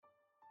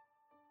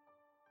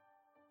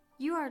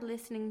You are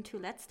listening to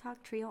Let's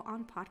Talk Trio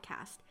on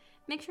podcast.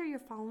 Make sure you're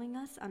following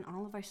us on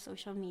all of our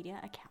social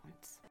media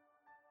accounts.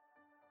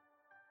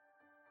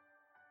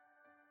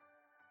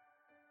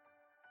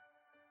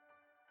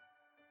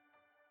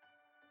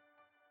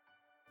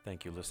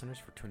 Thank you, listeners,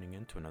 for tuning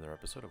in to another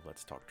episode of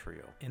Let's Talk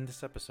Trio. In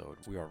this episode,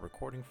 we are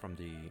recording from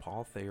the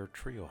Paul Thayer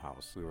Trio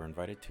House. We were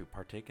invited to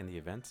partake in the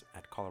events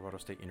at Colorado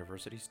State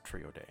University's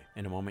Trio Day.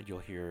 In a moment, you'll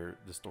hear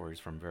the stories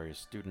from various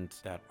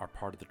students that are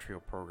part of the Trio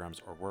programs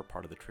or were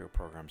part of the Trio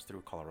programs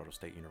through Colorado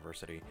State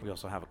University. We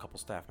also have a couple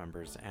staff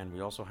members, and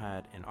we also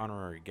had an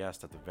honorary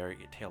guest at the very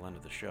tail end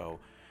of the show.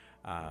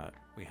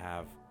 We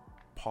have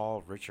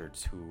Paul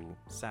Richards, who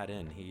sat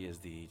in. He is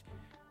the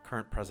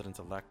current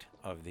president-elect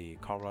of the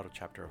Colorado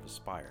chapter of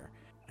Aspire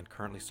and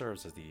currently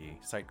serves as the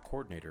site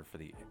coordinator for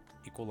the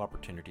Equal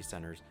Opportunity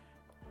Center's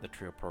the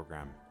Trio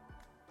program.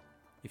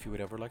 If you would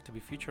ever like to be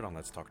featured on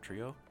Let's Talk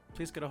Trio,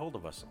 please get a hold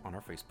of us on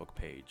our Facebook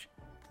page.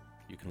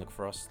 You can look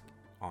for us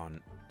on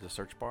the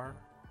search bar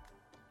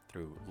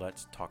through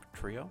Let's Talk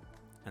Trio,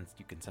 and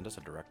you can send us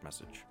a direct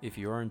message. If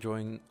you are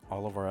enjoying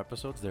all of our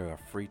episodes, they are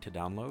free to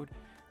download.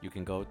 You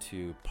can go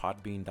to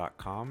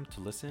podbean.com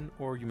to listen,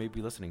 or you may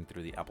be listening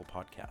through the Apple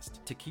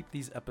Podcast. To keep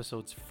these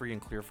episodes free and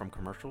clear from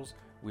commercials,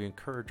 we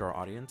encourage our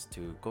audience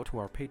to go to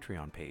our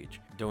Patreon page.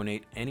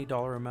 Donate any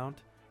dollar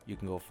amount. You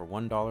can go for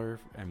 $1,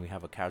 and we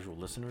have a casual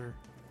listener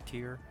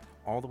tier,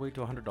 all the way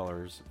to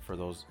 $100 for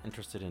those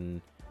interested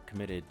and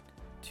committed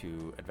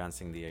to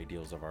advancing the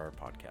ideals of our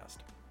podcast.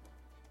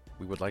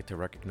 We would like to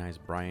recognize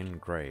Brian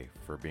Gray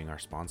for being our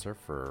sponsor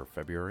for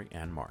February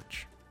and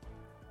March.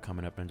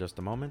 Coming up in just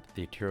a moment,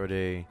 the Trio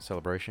Day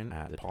celebration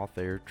at the Paul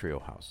Thayer Trio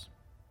House.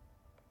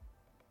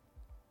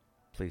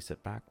 Please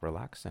sit back,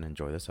 relax, and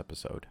enjoy this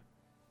episode.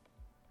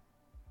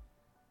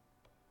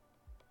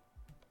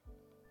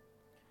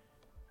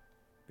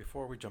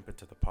 Before we jump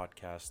into the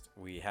podcast,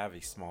 we have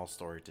a small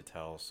story to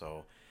tell.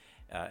 So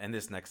in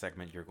this next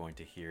segment, you're going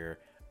to hear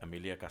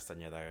Emilia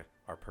Castañeda,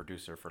 our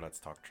producer for Let's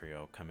Talk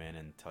Trio, come in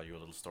and tell you a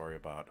little story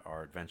about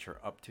our adventure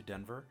up to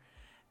Denver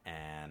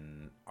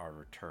and our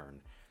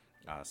return.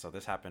 So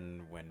this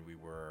happened when we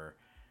were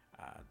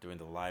doing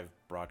the live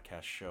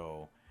broadcast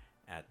show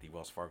at the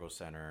Wells Fargo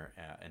Center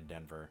in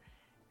Denver,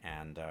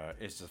 and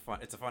it's just fun.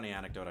 It's a funny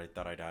anecdote I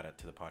thought I'd add it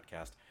to the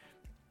podcast.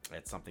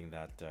 It's something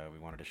that we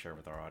wanted to share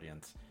with our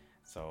audience,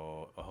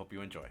 so I hope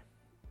you enjoy.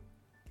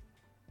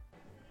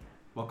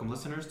 Welcome,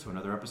 listeners, to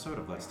another episode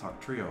of Let's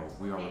Talk Trio.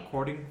 We are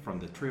recording from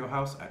the Trio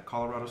House at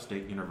Colorado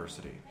State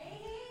University.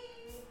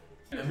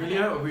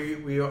 Emilia,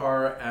 we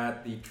are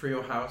at the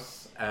Trio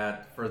House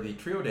for the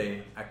Trio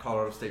Day at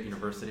Colorado State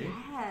University.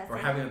 Yes. We're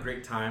having a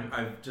great time.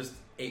 I've just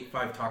ate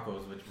 5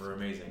 tacos, which were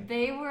amazing.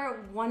 They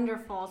were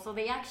wonderful. So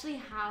they actually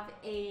have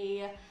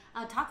a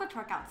taco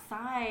truck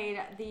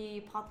outside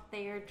the Paul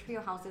Thayer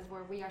Trio houses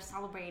where we are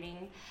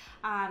celebrating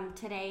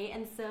today.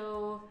 And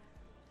so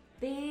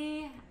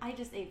I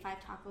just ate 5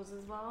 tacos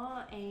as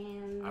well.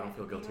 And I don't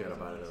feel guilty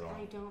about it at all.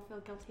 I don't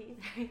feel guilty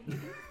either.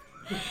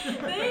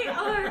 They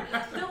are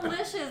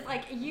delicious.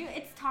 Like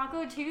it's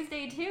Taco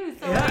Tuesday too,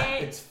 so yeah,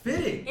 it's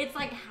fitting. It's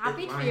like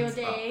Happy Trio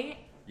Day,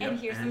 Yep, and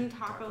here's some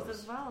tacos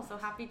as well. So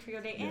Happy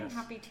Trio Day and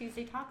Happy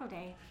Tuesday Taco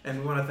Day. And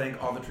we want to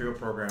thank all the Trio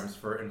programs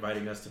for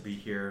inviting us to be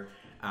here.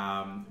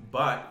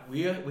 But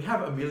we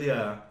have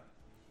Emilia,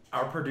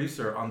 our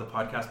producer, on the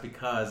podcast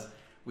because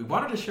we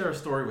wanted to share a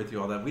story with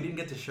you all that we didn't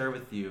get to share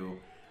with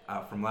you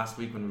from last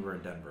week when we were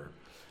in Denver.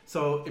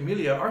 So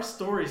Emilia, our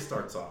story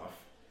starts off.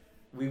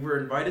 We were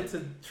invited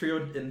to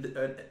Trio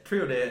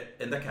Day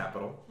in the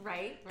Capitol.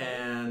 Right.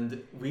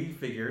 And we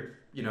figured,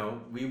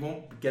 we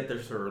won't get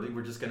there so early.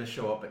 We're just going to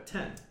show up at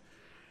 10.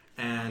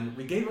 And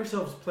we gave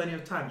ourselves plenty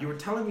of time. You were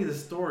telling me the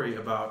story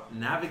about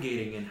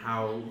navigating and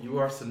how you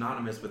are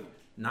synonymous with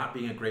not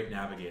being a great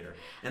navigator.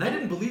 And I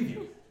didn't believe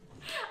you.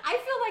 I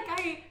feel like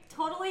I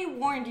totally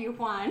warned you,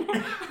 Juan.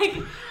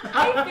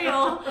 I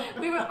feel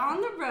we were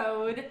on the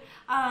road,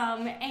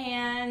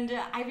 and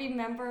I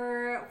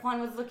remember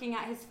Juan was looking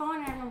at his phone,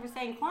 and I remember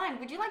saying, Juan,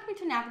 would you like me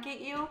to navigate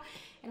you?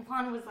 And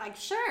Juan was like,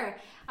 sure.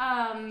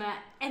 And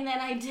then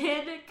I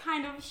did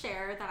kind of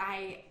share that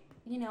I,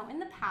 in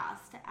the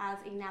past as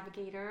a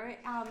navigator,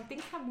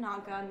 things have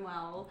not gone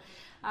well.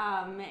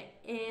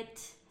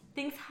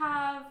 Things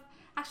have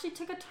actually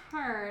took a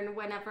turn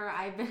whenever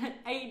I've been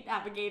a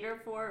navigator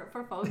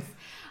for folks.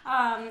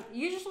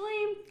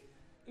 Usually,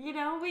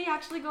 we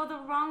actually go the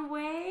wrong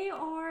way,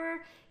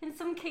 or in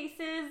some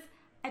cases,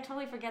 I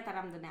totally forget that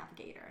I'm the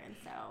navigator, and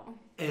so.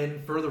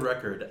 And for the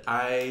record,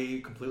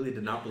 I completely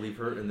did not believe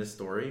her in this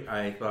story.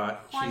 I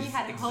thought she's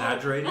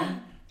exaggerating.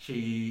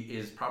 She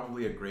is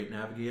probably a great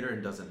navigator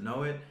and doesn't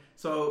know it.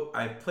 So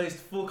I placed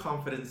full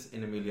confidence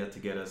in Emilia to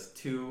get us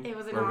to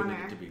where we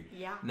needed to be.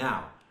 Yeah.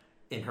 Now,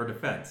 in her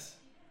defense,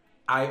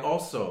 I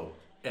also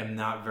am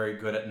not very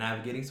good at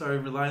navigating, so I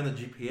rely on the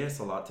GPS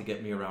a lot to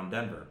get me around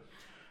Denver.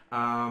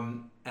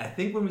 I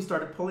think when we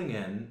started pulling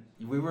in,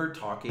 we were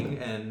talking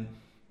and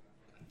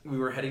we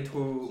were heading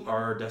to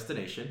our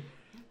destination,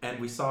 and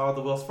we saw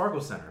the Wells Fargo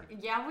Center.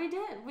 Yeah, we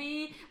did.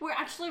 We were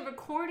actually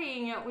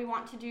recording. We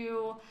want to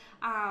do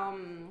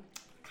kind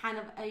kind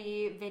of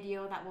a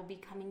video that will be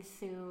coming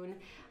soon.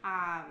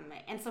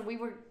 And so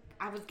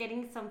I was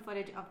getting some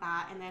footage of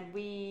that, and then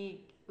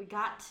we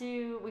passed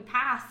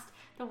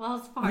the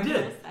Wells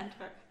Fargo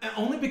Center. And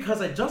only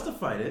because I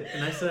justified it,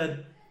 and I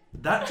said,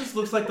 that just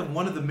looks like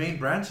one of the main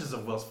branches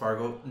of Wells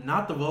Fargo,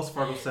 not the Wells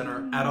Fargo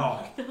Center at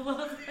all.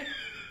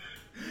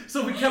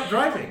 So we kept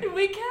driving.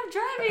 We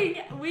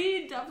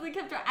definitely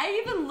kept driving.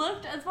 I even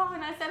looked as well,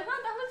 and I said,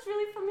 that looks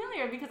really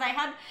familiar, because I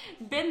had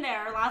been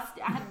there I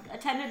had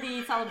attended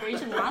the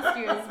celebration last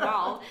year as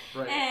well.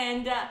 Right.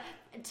 And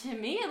to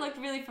me, it looked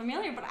really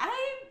familiar, but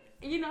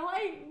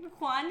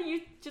Juan,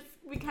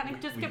 we kind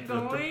of just kept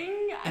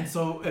going. And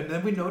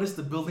then we noticed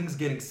the buildings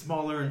getting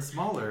smaller and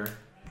smaller.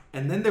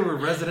 And then there were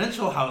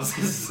residential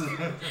houses.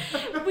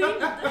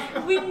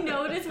 we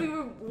noticed we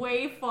were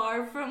way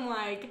far from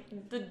like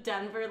the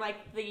Denver,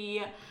 like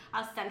the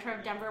center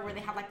of Denver, where they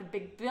have like the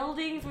big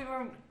buildings.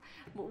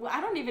 I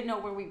don't even know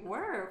where we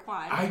were,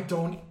 Juan. I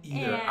don't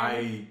either.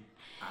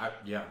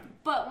 Yeah.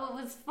 But what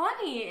was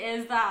funny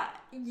is that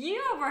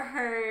you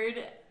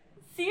overheard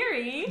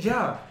Siri.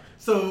 Yeah.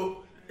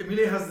 So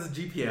Emilia has this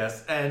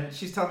GPS, and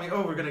she's telling me,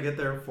 "Oh, we're gonna get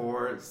there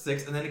for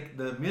 6," and then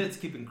the minutes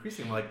keep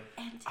increasing. I'm like,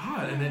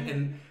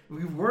 and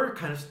we were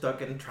kind of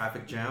stuck in a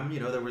traffic jam.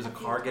 There was a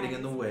car getting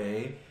in the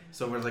way,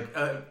 so we're like,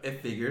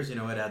 it figures, it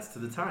adds to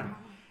the time.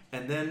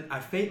 And then I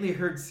faintly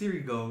heard Siri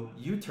go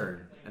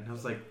U-turn, and I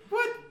was like,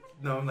 what?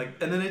 No, I'm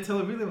like, and then I tell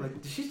Emilia, I'm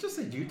like, did she just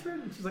say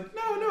U-turn? And she's like,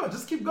 no,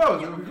 just keep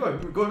going.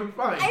 We're going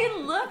fine.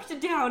 I looked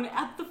down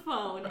at the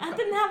phone, at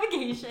the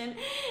navigation,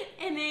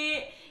 and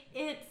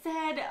it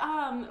said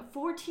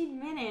 14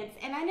 minutes,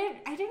 and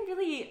I didn't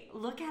really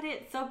look at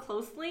it so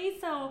closely.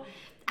 So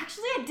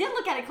actually, I did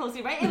look at it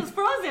closely, right? It was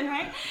frozen,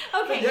 right?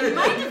 Okay. Yeah, in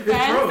my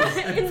defense,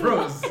 it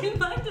froze. In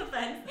my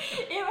defense,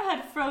 it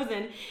had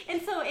frozen,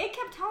 and so it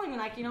kept telling me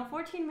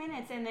 14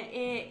 minutes, and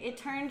it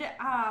turned. It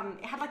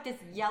had like this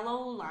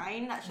yellow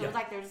line that shows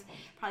like there's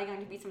probably going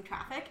to be some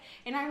traffic.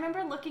 And I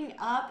remember looking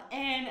up,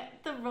 and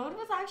the road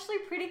was actually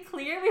pretty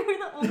clear. We were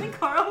the only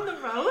car on the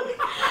road.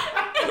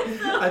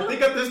 I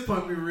think at this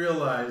point we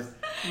realized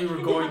we were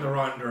going the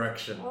wrong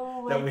direction.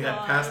 That we had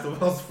passed the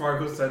Wells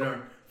Fargo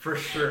Center for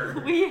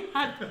sure. We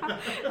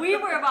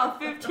were about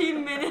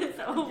 15 minutes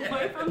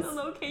away from the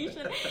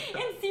location.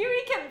 And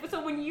Siri kept,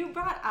 so when you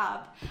brought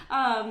up,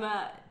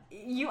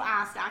 you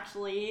asked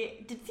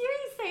actually, did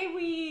Siri say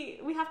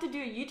we have to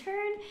do a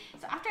U-turn?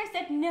 So after I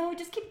said, no,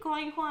 just keep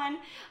going, Juan.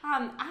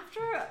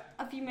 After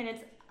a few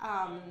minutes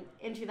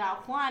into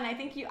that, Juan, I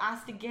think you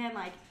asked again,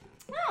 like,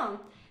 oh,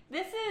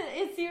 this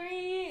is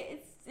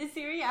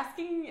Siri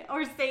asking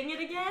or saying it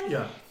again?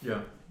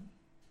 Yeah.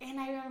 And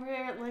I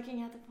remember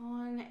looking at the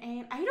phone,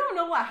 and I don't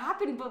know what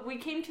happened, but we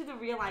came to the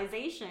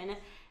realization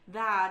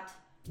that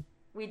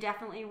we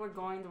definitely were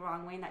going the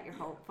wrong way and that your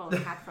whole phone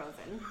had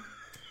frozen.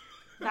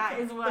 That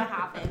is what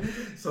happened.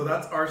 So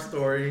that's our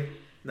story.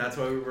 That's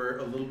why we were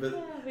a little bit...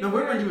 we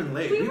weren't even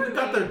late. We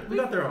got there on time. We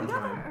got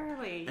there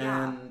early,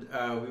 yeah.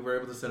 And we were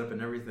able to set up and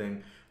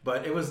everything.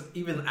 But it was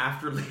even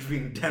after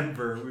leaving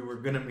Denver, we were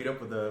going to meet up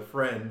with a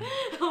friend.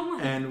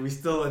 And we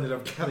still ended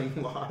up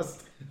getting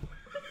lost.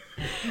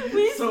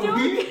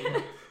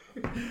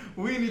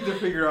 We need to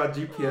figure out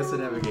GPS and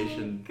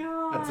navigation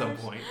at some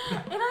point.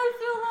 And I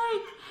feel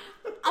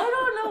like, I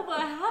don't know what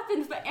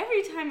happens, but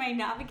every time I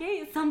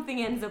navigate,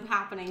 something ends up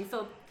happening.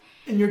 So,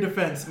 in your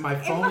defense, my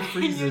phone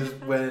freezes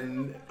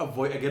when I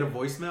get a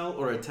voicemail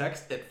or a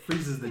text. It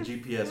freezes the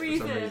GPS for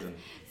some reason.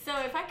 So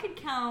if I could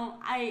count,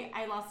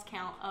 I lost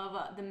count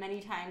of the many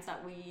times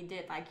that we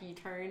did like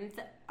U-turns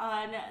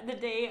on the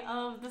day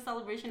of the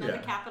celebration of the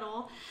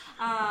Capitol.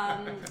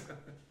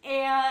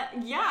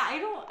 And yeah,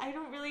 I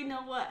don't really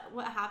know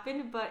what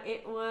happened, but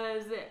it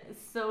was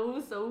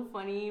so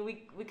funny.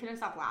 We couldn't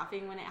stop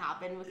laughing when it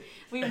happened.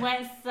 We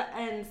went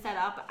and set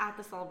up at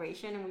the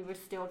celebration, and we were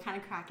still kind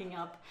of cracking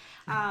up.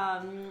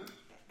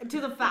 To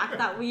the fact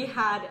that we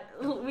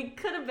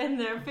could have been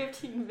there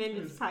 15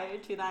 minutes prior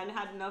to that and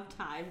had enough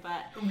time,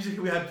 but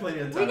we had plenty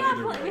of time.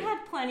 We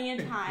had plenty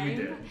of time. We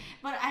did.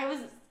 But I was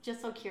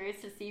just so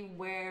curious to see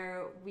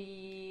where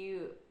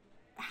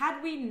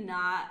had we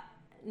not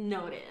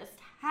noticed,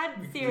 had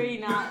Siri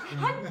not,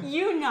 had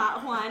you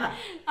not, Juan,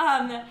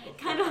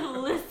 kind of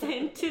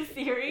listened to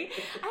Siri,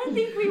 I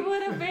think we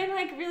would have been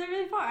like really,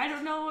 really far. I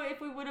don't know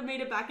if we would have made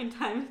it back in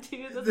time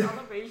to the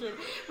celebration.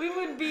 We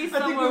would be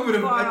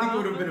somewhere far I think we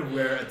would have been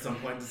aware at some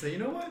point to say, you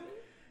know what?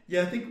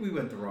 Yeah, I think we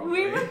went the wrong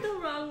way. We went the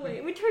wrong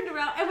way. We turned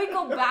around and we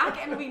go back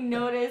and we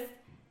noticed,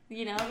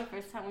 the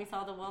first time we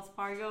saw the Wells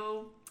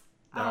Fargo.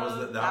 That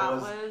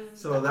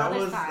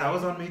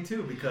was on me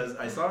too, because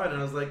I saw it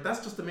and I was like, that's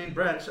just the main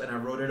branch, and I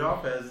wrote it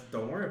off as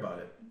don't worry about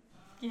it.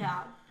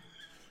 Yeah.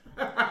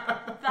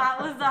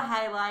 That was the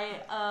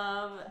highlight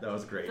of that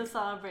was great. The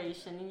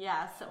celebration.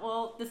 Yes.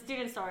 Well, the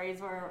student stories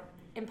were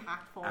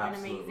impactful and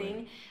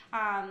amazing.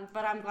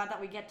 But I'm glad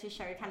that we get to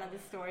share kind of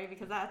this story,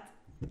 because that's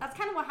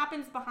kind of what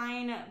happens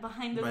behind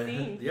the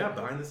scenes. Yeah,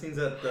 behind the scenes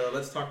at the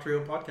Let's Talk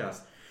Trio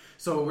podcast.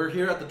 So we're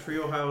here at the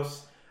Trio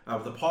House,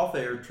 the Paul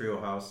Thayer Trio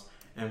House.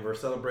 and we're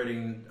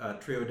celebrating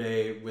Trio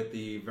Day with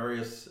the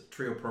various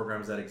trio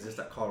programs that exist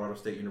at Colorado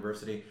State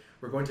University.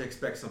 We're going to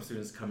expect some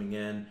students coming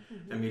in.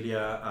 Mm-hmm.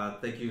 Amelia,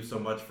 thank you so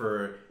much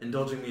for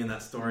indulging me in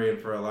that story and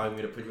for allowing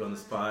me to put you on the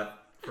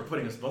spot, for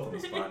putting us both on the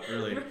spot,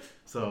 really.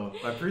 So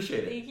I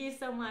appreciate it. Thank you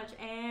so much,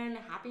 and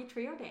happy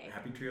Trio Day.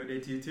 Happy Trio Day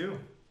to you too.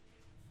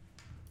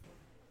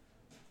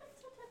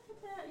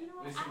 You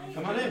know what?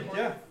 Come on in,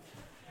 yeah.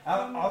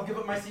 I'll give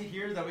up my seat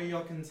here, that way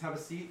y'all can have a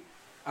seat.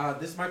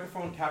 This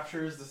microphone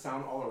captures the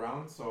sound all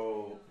around,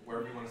 so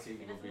wherever you want to see,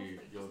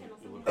 you'll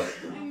look.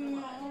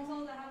 I'm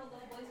told I have a low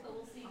voice, but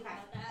we'll see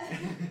about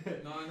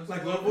that. No,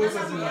 like low voice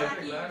as in like,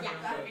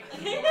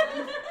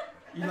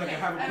 you like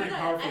have a pretty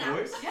powerful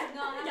voice? No, I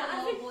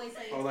have a low voice.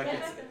 Oh, like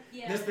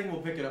this thing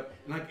will pick it up.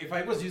 And like if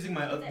I was using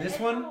my, this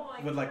one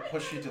would like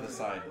push you to the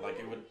side, like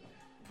it would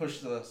push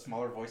the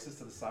smaller voices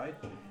to the side.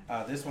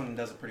 This one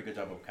does a pretty good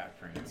job of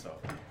capturing it, so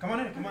come on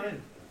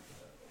in.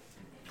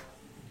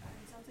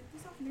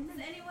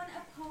 Does anyone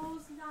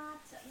oppose me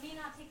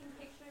not taking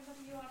pictures of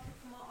you to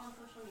promote on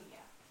social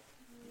media?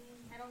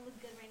 I don't look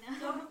good right now.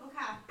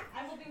 Okay, I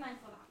will be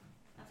mindful of that.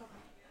 That's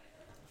okay.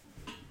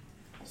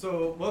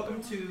 So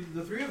welcome to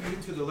the three of you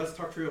to the Let's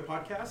Talk Trio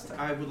podcast.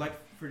 I would like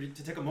for you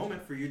to take a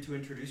moment for you to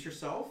introduce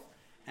yourself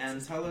and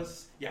tell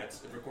us. Yeah,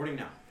 it's recording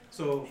now.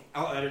 So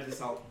I'll edit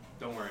this out.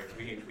 Don't worry,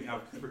 we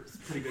have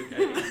pretty good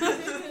editing.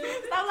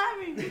 Stop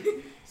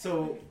laughing.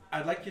 So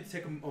I'd like you to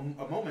take a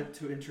moment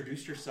to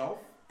introduce yourself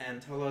and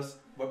tell us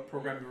what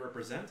program you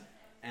represent,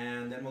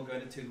 and then we'll go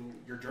into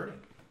your journey.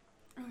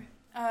 Okay.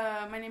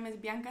 My name is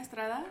Bianca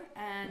Estrada,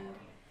 and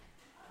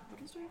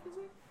what else do I have to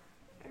say?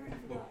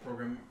 What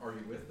program are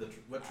you with?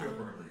 What trio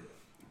program are you with?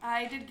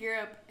 I did Gear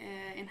Up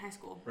in high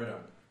school. Right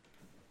on.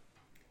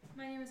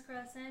 My name is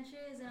Carla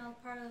Sanchez, and I was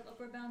part of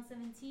Upward Bound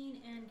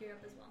 17 and Gear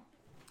Up as well.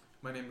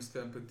 My name is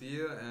Stan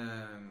Padilla,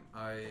 and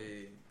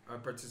I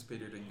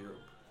participated in Gear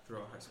Up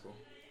throughout high school.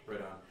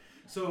 Right on.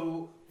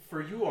 So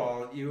for you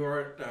all, you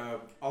are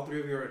all three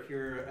of you are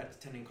here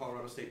attending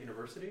Colorado State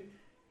University?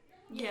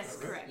 Yes,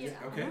 right? correct. Yeah.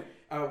 Okay.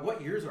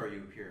 What years are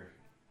you here?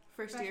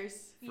 First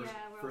years.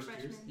 Yeah, we're all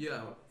freshmen.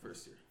 Yeah,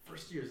 first year.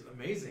 First year is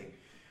amazing.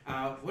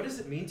 What does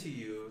it mean to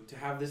you to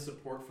have this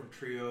support from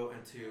Trio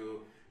and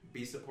to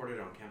be supported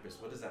on campus?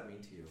 What does that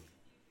mean to you?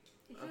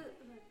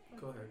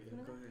 Go ahead.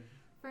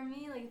 For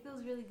me, it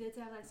feels really good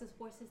to have a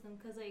support system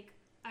because I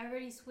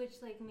already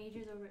switched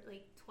majors over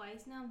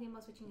twice now. I'm thinking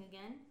about switching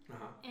again.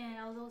 And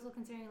I was also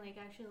considering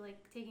actually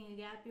taking a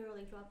gap year or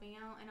dropping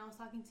out. And I was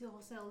talking to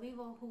Jose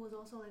Olivo, who was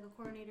also a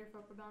coordinator for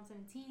Upward Bound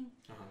 17.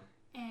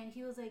 And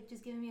he was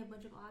just giving me a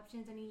bunch of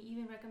options, and he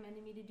even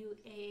recommended me to do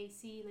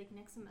AAC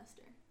next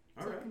semester.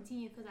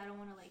 Continue because I don't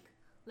want to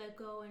let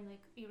go and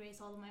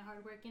erase all of my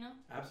hard work, you know.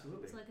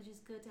 Absolutely. So it's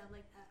just good to have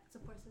that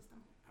support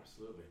system.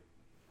 Absolutely.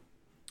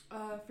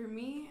 For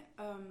me,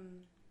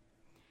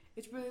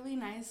 it's really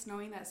nice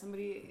knowing that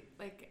somebody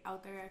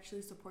out there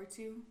actually supports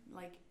you.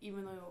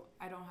 Even though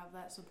I don't have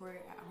that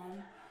support at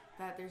home,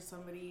 that there's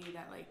somebody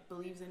that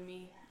believes in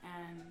me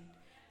and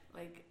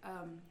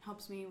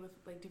helps me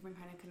with different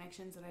kind of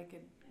connections that I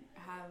could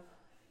have.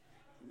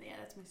 Yeah,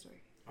 that's my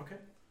story. Okay.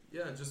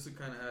 Yeah, just to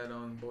kind of add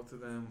on both of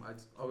them, I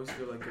always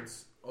feel like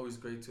it's always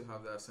great to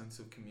have that sense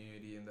of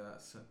community and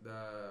that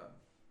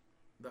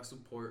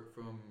support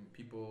from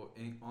people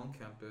on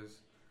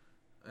campus.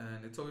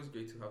 And it's always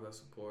great to have that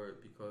support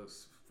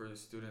because for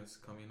students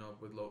coming up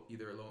with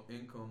either low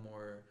income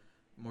or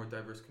more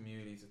diverse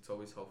communities, it's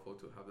always helpful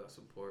to have that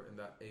support and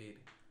that aid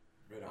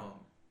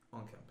on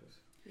campus.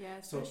 Yeah,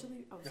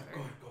 especially Go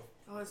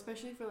ahead.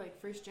 Especially for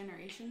first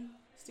generation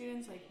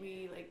students,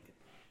 we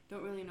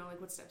don't really know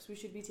what steps we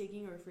should be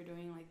taking or if we're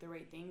doing the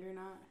right thing or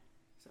not.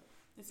 So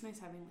it's nice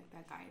having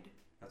that guide.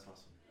 That's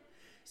awesome.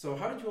 So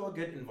how did you all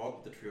get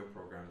involved with the Trio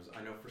programs?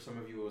 I know for some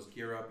of you it was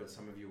Gear Up and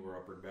some of you were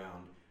Upward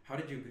Bound. How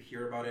did you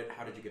hear about it?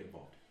 How did you get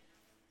involved?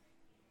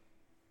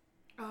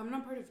 I'm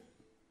part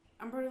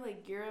of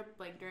Gear Up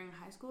during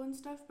high school and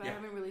stuff, but I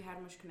haven't really had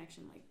much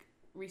connection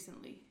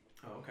recently.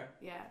 Oh, okay.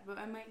 Yeah, but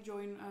I might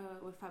join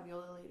with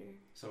Fabiola later.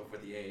 So for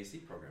the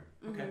AAC program.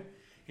 Mm-hmm. Okay.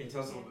 Can you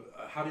tell us a little bit,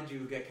 how did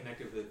you get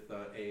connected with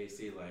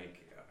AAC?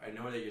 I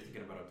know that you're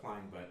thinking about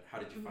applying, but how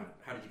did you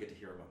how did you get to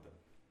hear about them?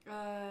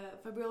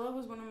 Fabiola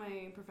was one of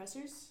my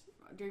professors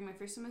during my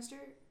first semester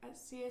at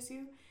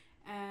CSU,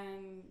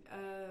 and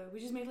we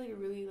just made a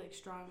really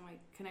strong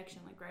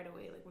connection right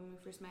away when we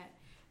first met.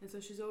 And so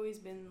she's always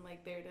been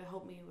there to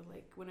help me with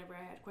whenever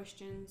I had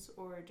questions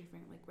or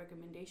different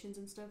recommendations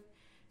and stuff.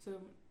 So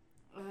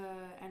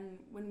and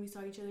when we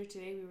saw each other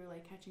today, we were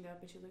catching up,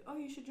 and she was like, "Oh,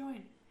 you should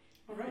join."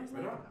 All right,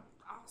 right on.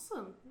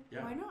 Awesome.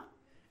 Yeah. Why not?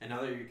 And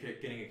now that you're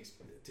getting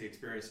to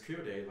experience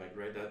Trio Day,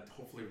 that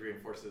hopefully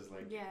reinforces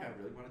I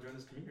really want to join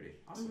this community.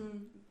 Awesome.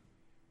 Mm-hmm.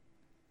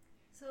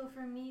 So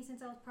for me,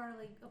 since I was part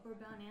of Upward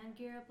Bound and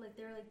Gear Up,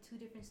 there are two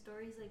different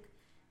stories.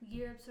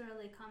 Gear Up sort of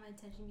caught my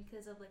attention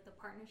because of the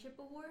partnership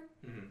award,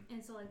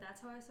 and so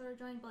that's how I sort of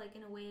joined. But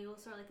in a way, it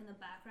was sort of in the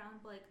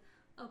background. But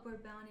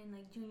Upward Bound in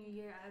junior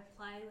year, I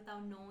applied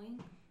without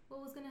knowing,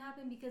 what was gonna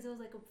happen because it was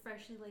like a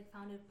freshly like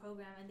founded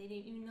program and they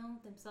didn't even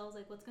know themselves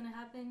like what's gonna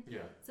happen.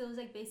 Yeah. So it was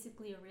like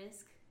basically a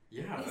risk.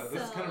 Yeah, So,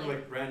 this is kind of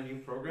like, like brand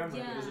new program.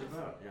 Like, yeah. what is it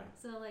about? Yeah.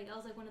 So like I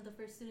was like one of the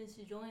first students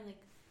to join, like,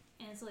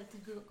 and so like to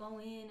go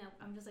in,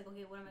 I'm just like,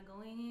 okay, what am I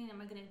going in?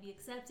 Am I gonna be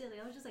accepted?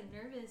 Like I was just like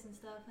nervous and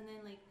stuff, and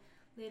then like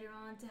later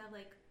on to have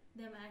like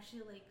them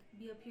actually like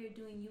be up here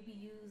doing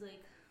UBUs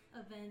like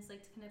events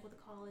like to connect with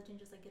the college and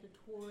just like get a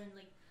tour and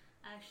like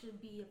actually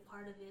be a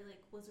part of it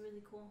like was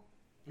really cool.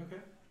 Okay.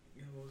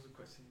 Yeah, what was the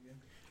question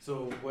again?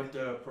 So what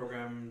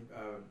program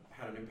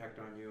had an impact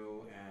on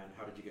you, and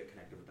how did you get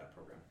connected with that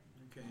program?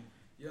 Okay.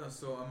 Yeah,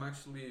 so I'm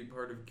actually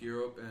part of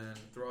Gear Up, and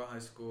throughout high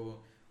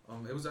school,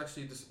 it was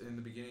actually just in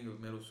the beginning of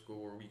middle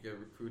school where we get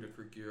recruited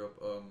for Gear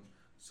Up,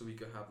 so we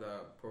could have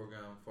that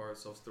program for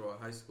ourselves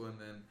throughout high school, and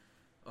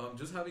then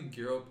just having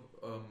Gear Up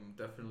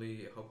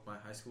definitely helped my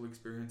high school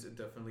experience. It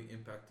definitely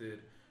impacted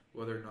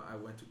whether or not I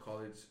went to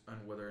college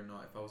and whether or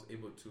not if I was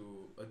able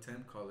to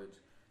attend college,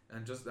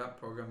 and just that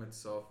program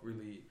itself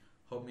really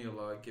helped me a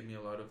lot, give me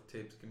a lot of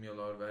tips, give me a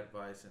lot of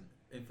advice and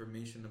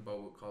information about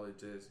what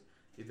college is,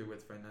 either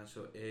with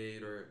financial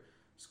aid or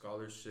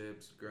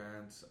scholarships,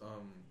 grants,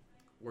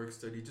 work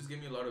study. Just give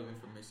me a lot of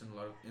information, a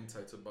lot of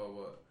insights about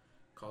what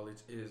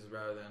college is,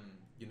 rather than,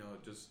 you know,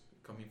 just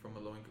coming from a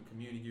low-income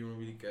community. You don't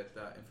really get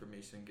that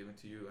information given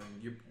to you,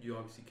 and you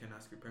obviously can't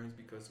ask your parents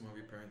because some of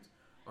your parents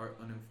are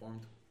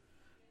uninformed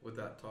with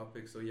that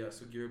topic. So yeah,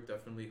 so Gear Up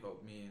definitely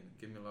helped me and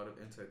gave me a lot of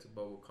insights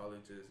about what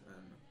college is,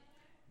 and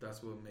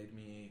that's what made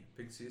me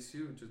pick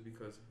CSU, just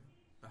because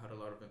I had a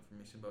lot of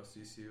information about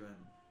CSU, and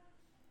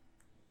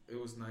it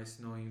was nice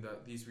knowing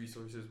that these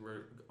resources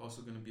were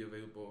also going to be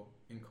available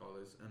in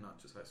college and not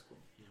just high school.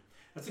 Yeah.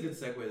 That's a good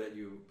segue that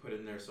you put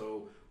in there.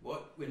 So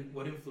what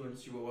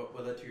influenced you?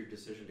 What led to your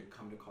decision to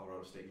come to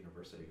Colorado State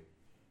University?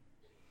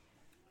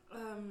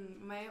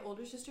 My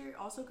older sister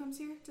also comes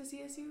here to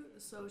CSU,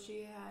 so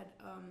she had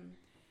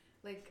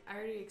like I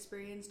already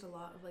experienced a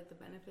lot of like the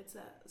benefits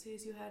that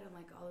CSU had and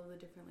like all of the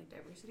different like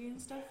diversity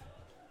and stuff.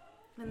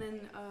 And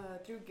then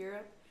through Gear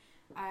Up,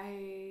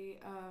 I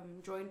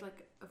joined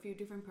like a few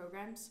different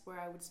programs where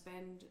I would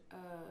spend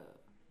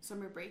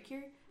summer break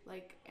here,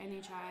 like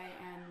NHI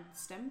and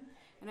STEM,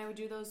 and I would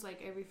do those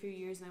like every few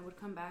years, and I would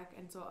come back.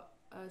 And so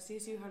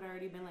CSU had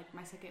already been like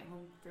my second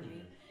home for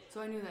me,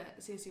 so I knew that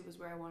CSU was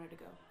where I wanted to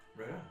go.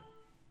 Right on.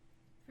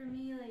 For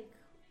me, like,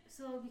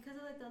 so because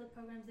of like the other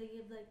programs, they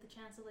give like the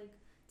chance of like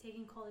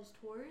taking college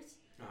tours.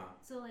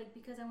 So like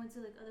because I went to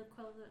like other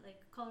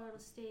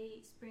Colorado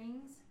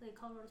Springs,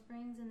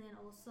 and then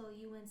also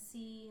UNC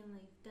and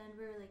like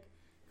Denver, like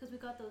because we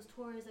got those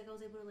tours, like I was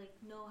able to like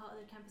know how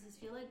other campuses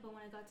feel like. But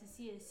when I got to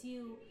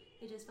CSU,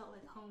 it just felt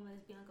like home,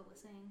 as Bianca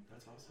was saying.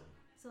 That's awesome.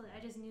 So like, I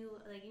just knew,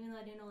 like, even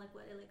though I didn't know like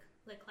what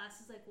like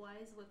classes like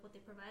wise like what they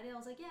provided, I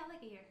was like, yeah, I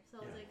like it here.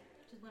 So I was like,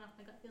 just went off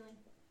my gut feeling.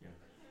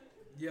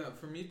 Yeah,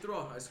 for me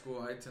throughout high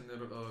school, I attended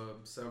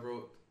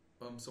several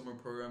summer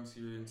programs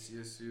here in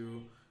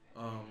CSU.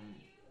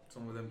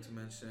 Some of them to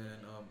mention,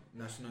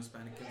 National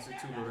Hispanic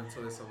Institute,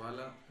 Lorenzo de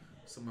Zavala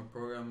summer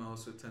program. I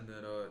also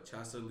attended a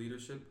CHASA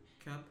leadership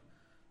camp,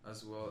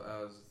 as well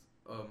as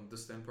the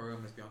STEM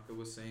program, as Bianca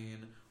was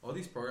saying. All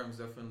these programs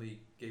definitely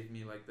gave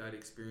me like that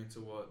experience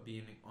of what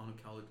being on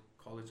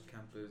a college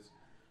campus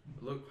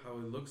how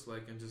it looks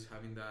like, and just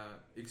having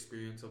that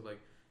experience of like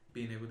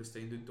being able to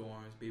stay in the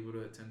dorms, be able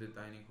to attend the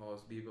dining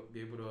halls, be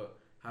able to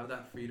have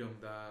that freedom,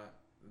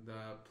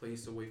 that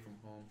place away from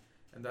home.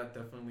 And that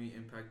definitely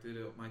impacted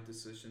my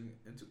decision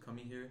into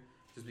coming here,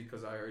 just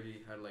because I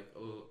already had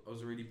I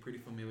was already pretty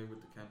familiar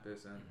with the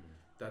campus, and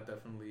that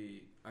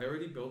definitely, I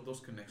already built those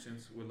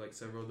connections with like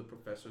several of the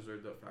professors or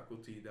the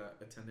faculty that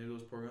attended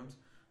those programs.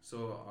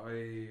 So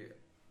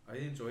I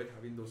enjoyed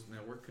having those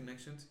network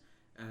connections,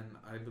 and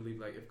I believe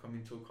like if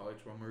coming to a college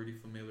where I'm already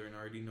familiar and I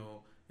already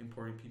know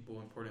important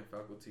people, important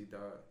faculty,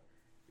 that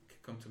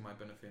could come to my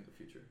benefit in the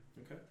future.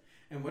 Okay.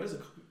 And what does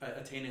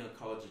attaining a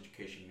college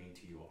education mean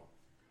to you all?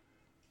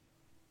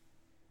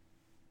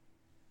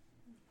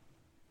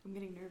 I'm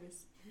getting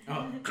nervous.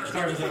 Oh,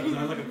 sorry, that was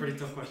like a pretty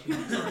tough question.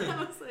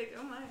 I was like,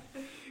 oh my.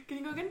 Can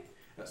you go again?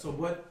 So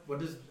what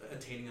does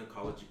attaining a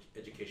college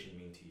education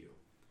mean to you?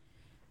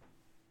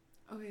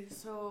 Okay,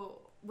 so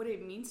what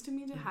it means to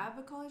me to have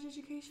a college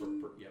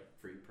education?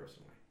 For you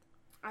personally.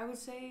 I would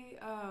say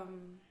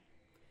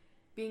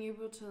being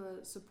able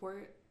to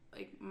support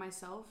like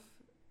myself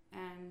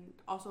and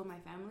also my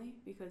family,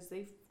 because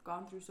they've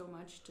gone through so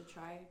much to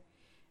try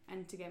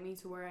and to get me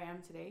to where I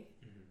am today.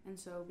 And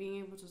so being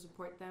able to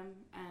support them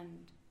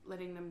and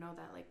letting them know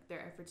that like their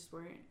efforts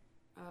weren't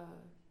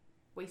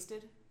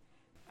wasted.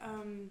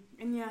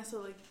 And yeah,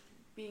 so like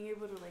being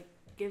able to like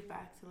give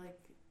back to like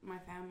my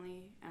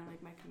family and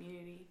like my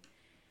community.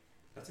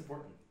 That's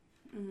important.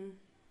 Really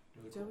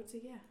cool. So I would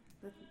say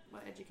that's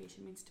what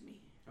education means to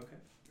me. Okay.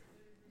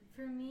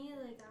 For me,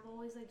 like I've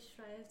always like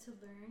strived to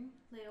learn.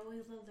 Like I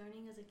always loved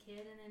learning as a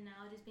kid, and then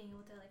now just being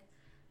able to like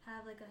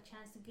have like a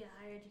chance to get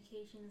higher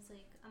education, it's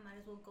like I might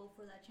as well go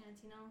for that chance,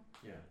 you know?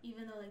 Yeah.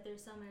 Even though like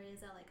there's some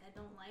areas that like I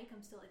don't like,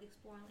 I'm still like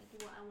exploring like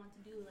what I want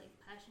to do like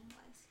passion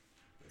wise.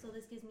 So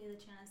this gives me the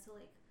chance to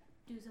like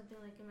do something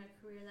like in my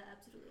career that I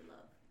absolutely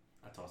love.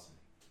 That's awesome.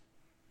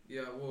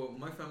 Yeah, well,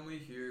 my family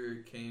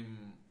here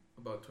came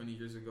about 20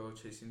 years ago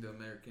chasing the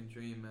American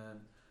dream,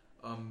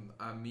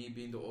 and me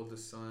being the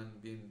oldest son,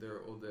 being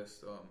their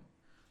oldest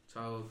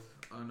child,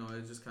 I don't know,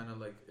 it just kind of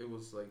like, it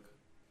was like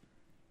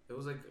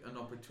an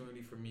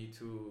opportunity for me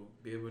to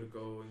be able to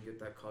go and get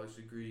that college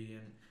degree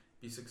and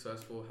be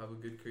successful, have a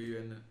good career,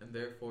 and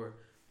therefore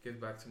give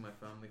back to my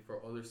family for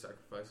all their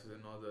sacrifices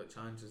and all the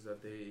challenges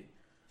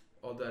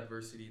all the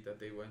adversity that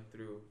they went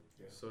through.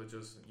 Yeah. So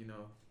just,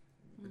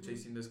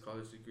 chasing this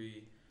college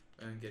degree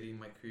and getting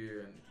my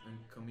career and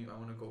coming, I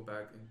want to go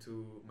back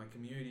into my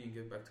community and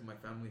give back to my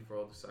family for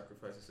all the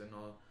sacrifices and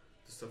all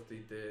the stuff they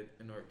did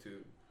in order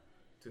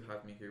to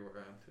have me here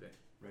where I am today.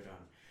 Right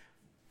on.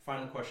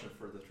 Final question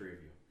for the three of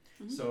you.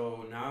 Mm-hmm.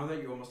 So now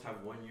that you almost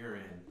have 1 year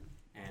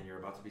in and you're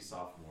about to be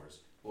sophomores,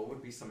 what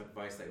would be some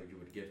advice that you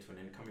would give to an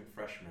incoming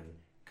freshman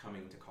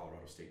coming to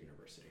Colorado State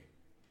University?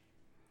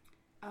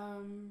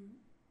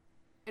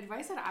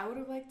 Advice that I would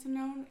have liked to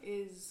know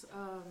is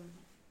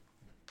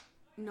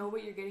know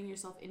what you're getting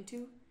yourself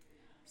into.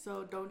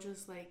 So don't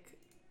just like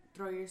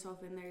throw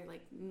yourself in there,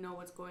 like know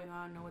what's going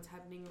on, know what's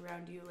happening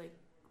around you, like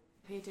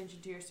pay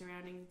attention to your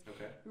surroundings.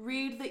 Okay.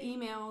 Read the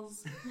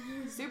emails.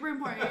 Super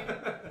important.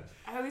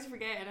 I always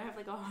forget and I have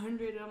like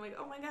 100 and I'm like,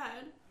 oh my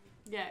god.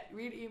 Yeah,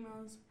 read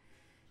emails.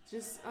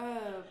 Just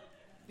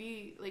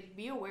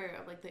be aware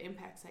of like the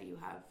impacts that you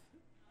have.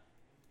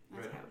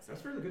 That's Right. what I would say.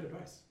 That's really good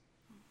advice.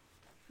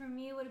 For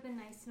me, it would have been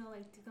nice to know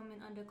like to come in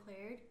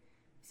undeclared.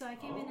 So I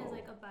came in as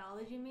like a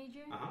biology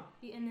major,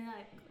 and then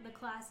like the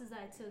classes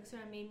that I took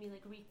sort of made me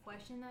like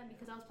re-question that,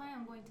 because I was planning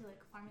on going to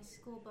like pharmacy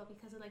school, but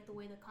because of like the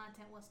way the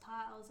content was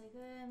taught, I was like,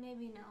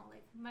 maybe no,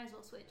 like might as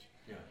well switch.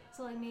 Yeah.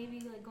 So like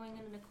maybe like going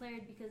in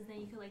undeclared, because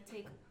then you could like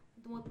take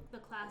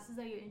the classes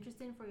that you're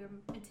interested in for your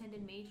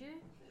intended major.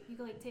 You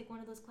could like take one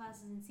of those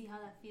classes and see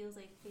how that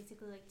feels, like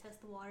basically like test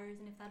the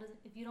waters, and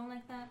if you don't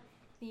like that,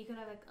 then you could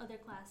have like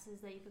other classes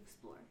that you could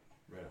explore.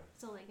 Right.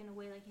 So like in a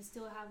way, like you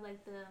still have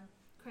like the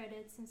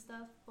credits and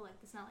stuff, but like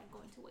it's not like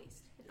going to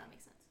waste, if that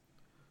makes sense.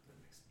 That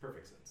makes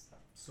perfect sense.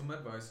 Some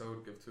advice I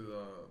would give to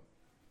the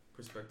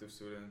prospective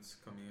students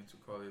coming into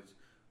college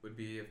would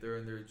be, if they're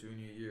in their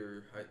junior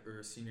year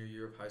or senior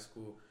year of high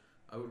school,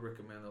 I would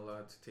recommend a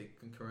lot to take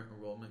concurrent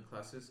enrollment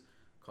classes,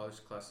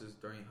 college classes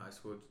during high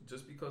school,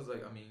 just because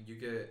like, I mean, you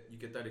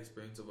get that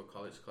experience of a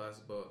college class,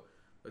 but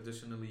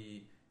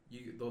additionally,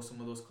 some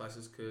of those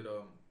classes could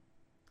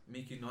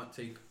make you not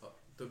take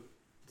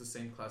the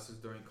same classes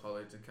during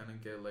college and kind of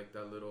get like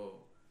that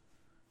little,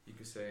 you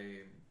could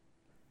say,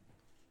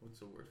 what's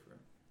the word for it?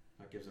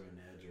 That gives them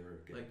an edge, or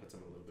puts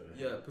them a little bit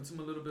ahead. Yeah, puts them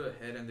a little bit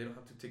ahead, and they don't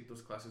have to take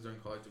those classes during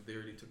college if they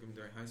already took them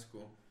during high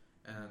school.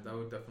 And that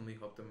would definitely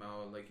help them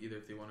out, like either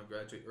if they want to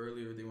graduate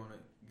early or they want to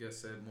get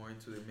more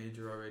into their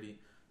major already.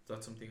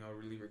 That's something I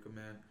would really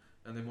recommend.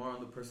 And then more on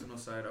the personal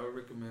side, I would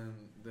recommend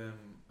them,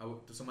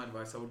 some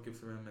advice I would give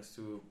to them is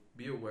to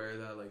be aware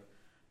that like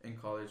in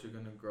college you're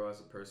going to grow as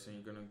a person,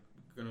 you're going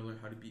to learn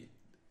how to be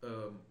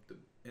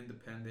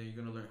independent, you're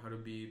going to learn how to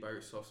be by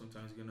yourself.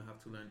 Sometimes you're going to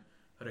have to learn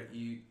how to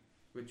eat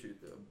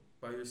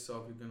by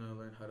yourself, you're going to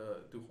learn how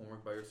to do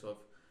homework by yourself,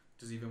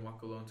 just even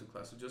walk alone to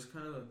class. So just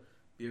kind of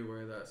be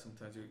aware that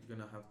sometimes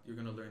you're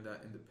gonna learn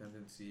that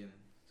independency, and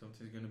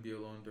sometimes you're gonna be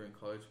alone during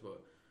college,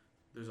 but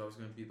there's always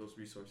gonna be those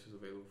resources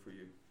available for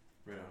you.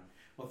 Right on.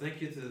 Well,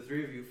 thank you to the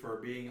three of you for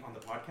being on the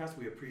podcast.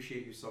 We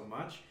appreciate you so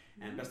much,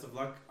 and best of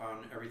luck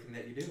on everything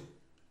that you do.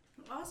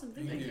 Awesome.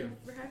 Thank you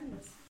for having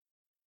us.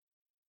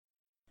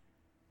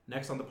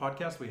 Next on the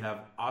podcast, we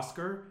have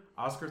Oscar.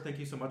 Oscar, thank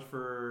you so much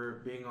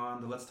for being on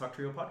the Let's Talk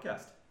Trio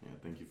podcast. Yeah,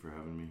 thank you for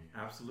having me.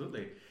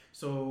 Absolutely.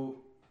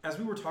 So, as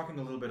we were talking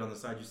a little bit on the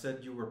side, you said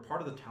you were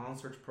part of the talent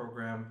search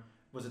program.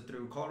 Was it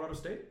through Colorado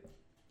State?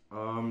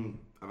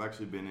 I've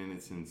actually been in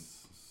it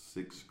since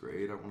 6th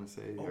grade, I want to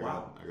say. Oh,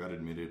 wow. I got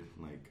admitted,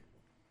 like,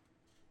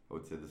 I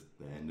would say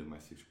the end of my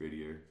 6th grade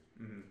year.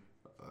 Mm-hmm.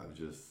 I've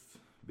just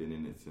been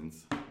in it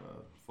since,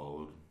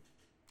 followed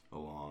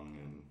along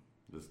and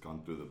just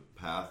gone through the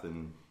path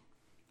and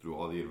through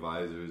all the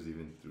advisors,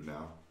 even through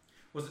now.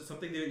 Was it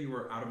something that you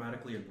were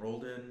automatically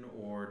enrolled in,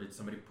 or did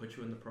somebody put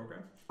you in the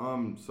program?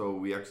 So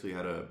we actually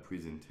had a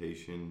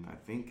presentation, I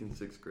think in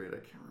 6th grade. I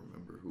can't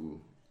remember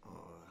who.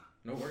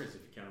 No worries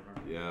if you can't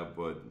remember. Yeah,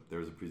 but there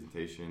was a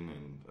presentation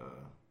and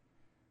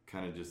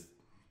kind of just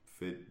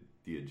fit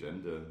the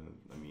agenda.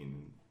 I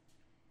mean,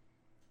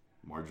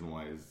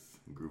 marginalized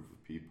group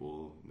of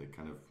people, they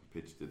kind of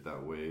pitched it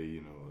that way,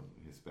 you know,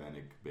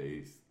 Hispanic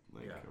based,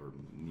 like, or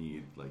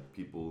need, like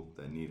people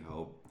that need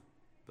help,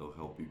 they'll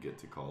help you get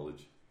to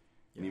college.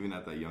 And even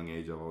at that young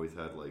age, I've always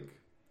had like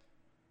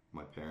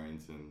my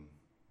parents and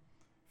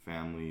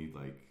family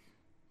like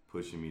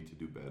pushing me to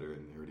do better,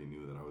 and they already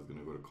knew that I was going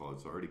to go to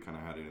college, so I already kind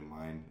of had it in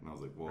mind. And I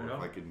was like, well, if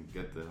I can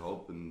get the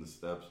help and the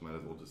steps, might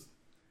as well just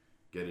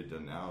get it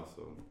done now.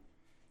 So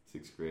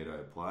 6th grade I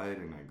applied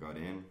and I got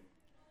in,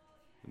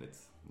 and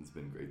it's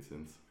been great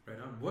since. Right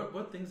on.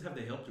 What things have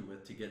they helped you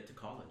with to get to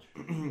college?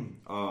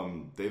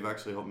 They've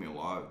actually helped me a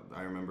lot.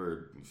 I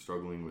remember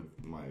struggling with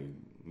my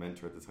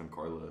mentor at the time,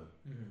 Carla.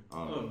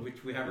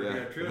 Which we have her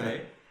here at Trio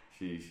Day.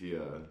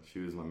 She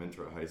was my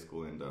mentor at high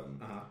school, and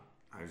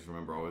I just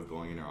remember always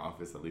going in her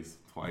office at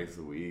least twice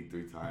a week,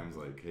 3 times.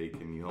 Like, hey,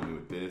 can you help me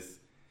with this?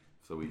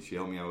 So she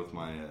helped me out with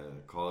my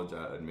college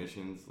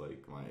admissions,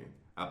 like my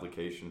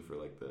application for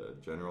like the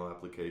general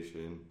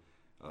application,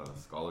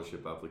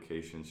 scholarship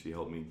application. She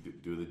helped me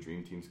do the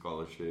Dream Team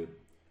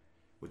scholarship,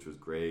 which was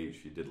great.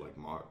 She did like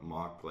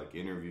mock like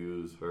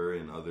interviews, her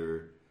and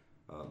other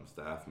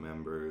staff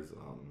members.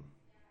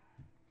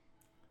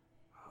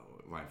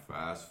 My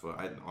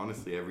FAFSA,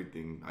 honestly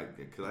everything.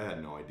 Because I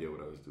had no idea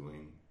what I was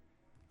doing.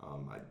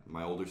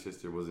 My older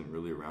sister wasn't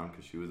really around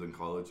because she was in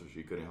college, so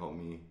she couldn't help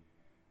me.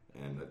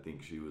 And I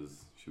think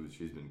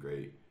she's been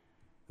great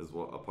as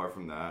well. Apart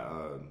from that,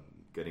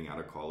 getting out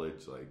of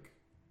college, like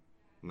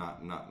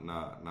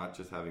not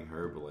just having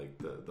her, but like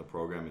the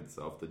program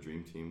itself, the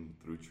Dream Team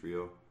through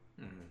Trio.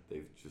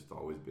 They've just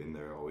always been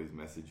there, always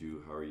message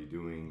you, how are you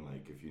doing?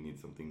 Like if you need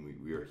something,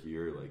 we are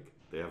here. Like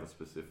they have a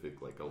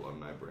specific like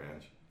alumni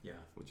branch. Yeah,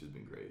 which has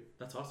been great.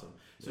 That's awesome.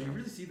 So you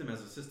really see them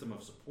as a system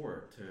of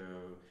support to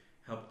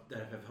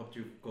have helped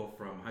you go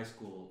from high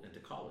school into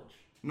college.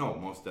 No,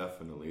 most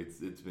definitely.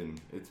 It's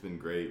been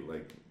great.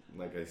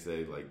 Like I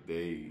say, like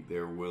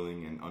they're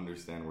willing and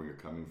understand where you're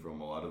coming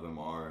from. A lot of them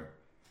are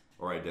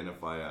or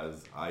identify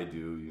as I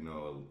do, you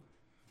know,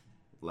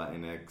 a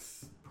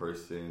Latinx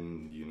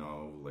person, you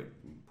know, like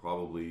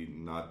probably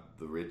not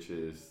the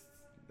richest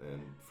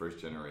and first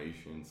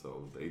generation,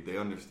 so they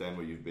understand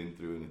what you've been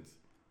through, and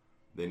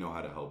they know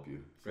how to help you.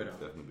 So it's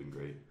definitely been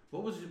great.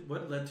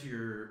 What led to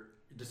your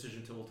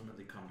decision to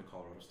ultimately come to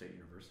Colorado State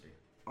University?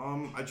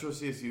 I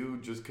chose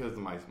CSU just because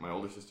my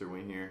older sister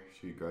went here.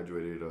 She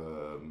graduated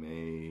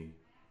May,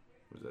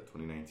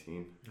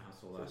 2019?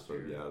 So last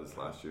year. Yeah,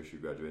 last year she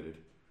graduated.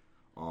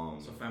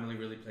 So family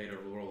really played a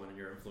role in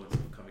your influence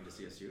of coming to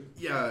CSU?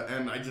 Yeah,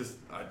 and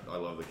I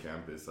love the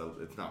campus.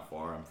 It's not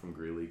far. I'm from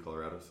Greeley,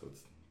 Colorado, so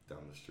it's down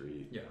the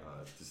street. Yeah.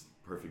 Just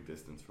perfect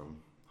distance from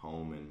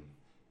home and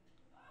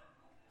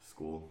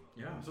school.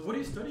 Yeah. So what are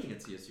you studying at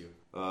CSU?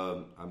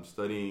 I'm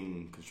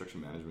studying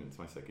construction management. It's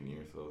my second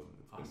year, so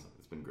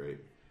it's been great.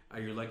 Are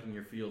you liking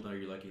your field? Are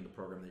you liking the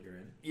program that you're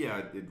in? Yeah,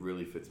 it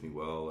really fits me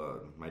well.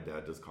 My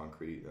dad does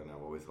concrete, and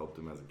I've always helped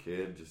him as a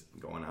kid, just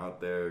going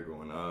out there,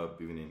 growing up,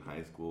 even in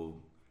high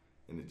school,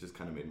 and it just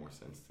kind of made more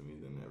sense to me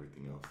than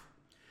everything else.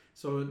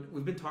 So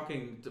we've been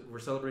talking, we're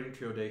celebrating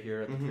Trio Day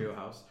here at the Trio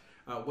House.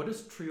 What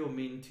does Trio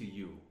mean to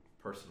you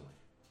personally?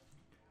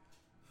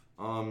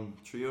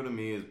 Trio to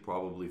me is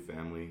probably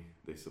family.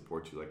 They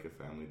support you like a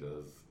family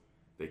does.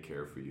 They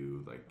care for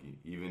you. Like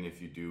even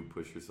if you do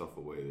push yourself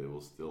away, they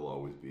will still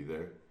always be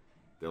there.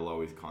 They'll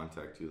always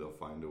contact you. They'll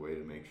find a way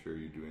to make sure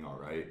you're doing all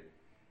right.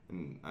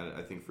 And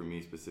I think for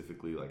me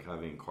specifically, like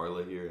having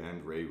Carla here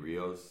and Ray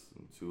Rios,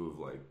 2 of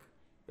like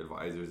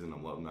advisors and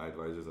alumni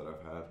advisors that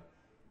I've had,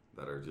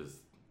 that are just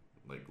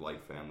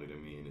like family to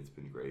me, and it's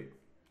been great.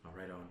 All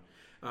right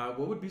on.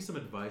 What would be some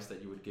advice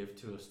that you would give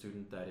to a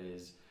student that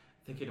is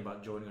thinking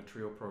about joining a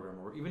Trio program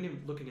or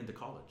even looking into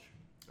college?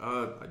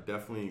 I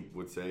definitely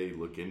would say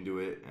look into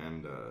it,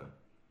 and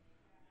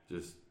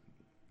just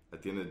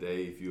at the end of the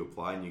day, if you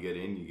apply and you get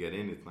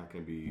in, it's not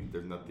going to be,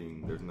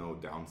 there's no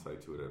downside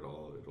to it at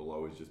all. It'll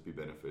always just be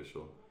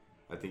beneficial.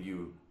 I think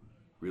you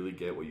really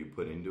get what you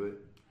put into it.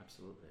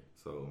 Absolutely.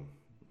 So,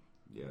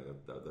 yeah,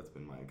 that's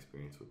been my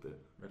experience with it.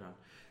 Right on.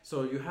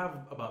 So you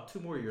have about 2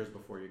 more years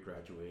before you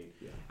graduate.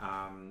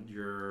 Yeah.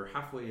 You're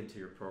halfway into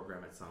your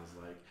program, it sounds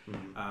like.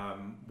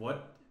 Mm-hmm.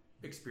 What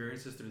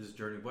experiences through this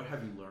journey, what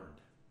have you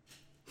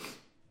learned?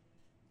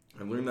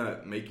 I've learned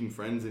that making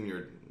friends in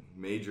your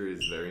major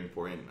is very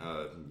important.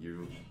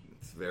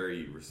 It's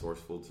very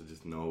resourceful to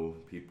just know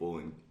people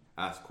and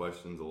ask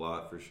questions a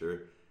lot for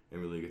sure,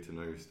 and really get to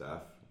know your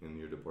staff in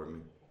your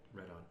department.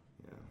 Right on.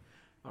 Yeah.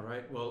 All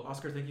right. Well,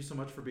 Oscar, thank you so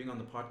much for being on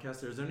the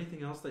podcast. Is there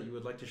anything else that you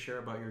would like to share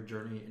about your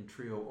journey in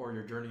Trio or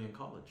your journey in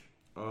college?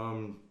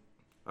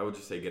 I would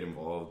just say get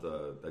involved.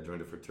 I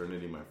joined a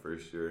fraternity my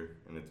first year,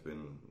 and it's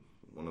been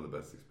one of the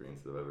best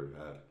experiences I've ever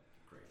had.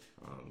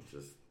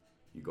 Great.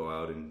 You go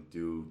out and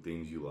do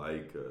things you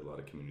like, a lot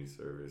of community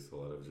service, a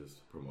lot of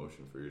just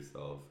promotion for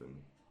yourself and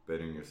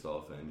bettering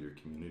yourself and your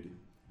community.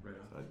 Right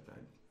on. So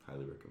I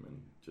highly recommend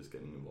just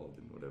getting involved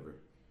in whatever.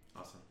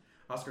 Awesome.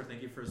 Oscar,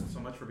 thank you so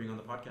much for being on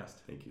the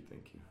podcast. Thank you.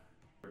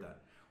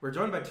 We're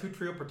joined by 2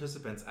 Trio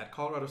participants at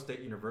Colorado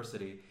State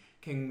University.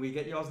 Can we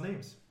get y'all's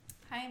names?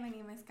 Hi, my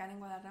name is Karen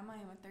Guadarrama.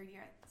 I'm a 3rd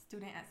year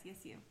student at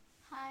CSU.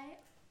 Hi,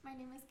 my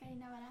name is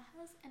Karina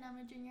Barajas, and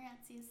I'm a junior at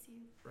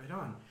CSU. Right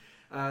on.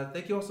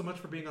 Thank you all so much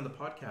for being on the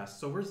podcast.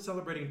 So we're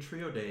celebrating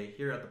Trio Day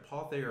here at the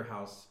Paul Thayer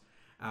House.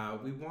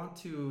 We want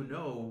to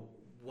know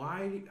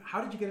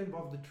how did you get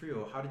involved with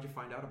Trio? How did you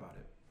find out about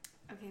it?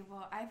 Okay,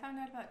 well, I found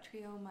out about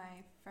Trio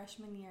my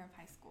freshman year of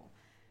high school.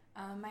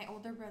 My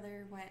older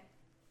brother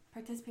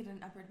participated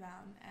in Upward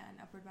Bound, and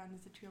Upward Bound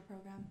is a Trio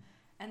program.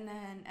 And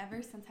then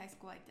ever since high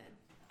school, I did.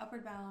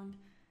 Upward Bound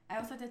I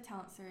also did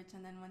talent search,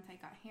 and then once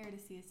I got here to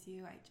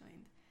CSU, I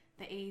joined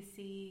the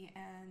AAC,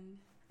 and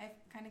I've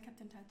kind of kept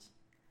in touch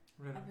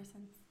ever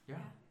since. Yeah.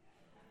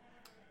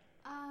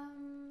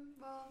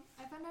 Well,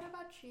 I found out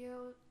about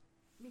Trio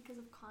because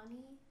of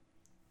Connie.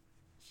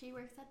 She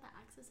works at the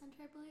Access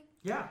Center, I believe.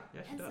 Yeah,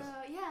 she And does.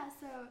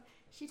 so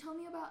she told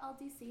me about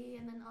LDC,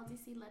 and then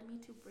LDC led me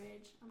to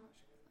Bridge. I'm not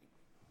sure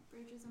if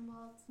Bridge is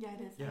involved. Yeah,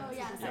 it is. Yeah. Oh,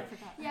 yeah. So I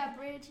forgot. Yeah,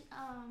 Bridge.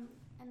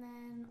 And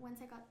then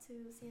once I got to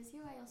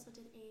CSU, I also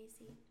did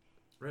AAC.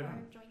 Right or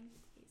on. joined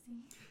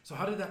AAC. So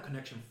how did that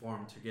connection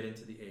form to get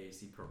into the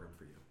AAC program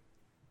for you?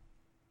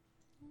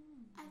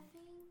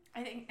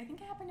 I I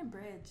think it happened in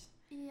Bridge.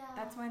 Yeah.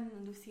 That's when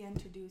Lucia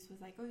introduced,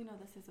 was like, oh,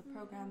 this is a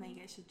program that you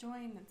guys should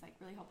join. It's like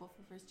really helpful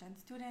for first gen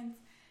students.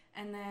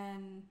 And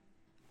then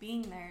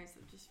being there is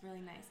just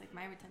really nice. Like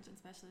my retention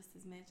specialist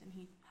is Mitch, and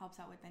he helps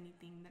out with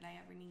anything that I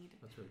ever need.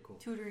 That's really cool.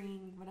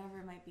 Tutoring, whatever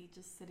it might be,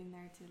 just sitting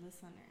there to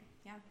listen or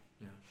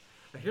Yeah.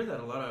 I hear that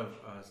a lot of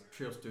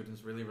Trio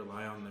students really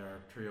rely on their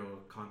Trio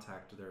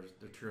contact,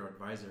 their Trio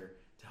advisor,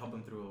 to help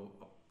them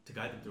to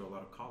guide them through a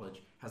lot of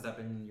college. Has that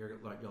been your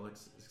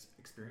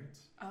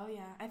experience? Oh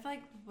yeah, I feel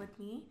like with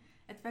me,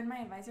 it's been my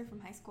advisor from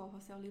high school,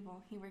 Jose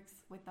Olivo. He works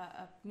with the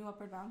New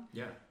Upward Bound.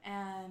 Yeah.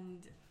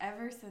 And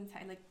ever since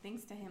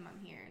thanks to him, I'm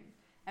here. And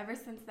ever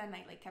since then,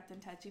 I kept in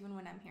touch. Even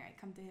when I'm here, I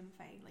come to him if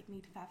I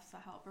need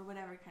FAFSA help or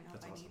whatever kind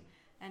of help I need.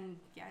 And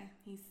yeah,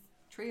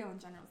 Trio in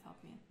general has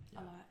helped me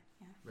a lot.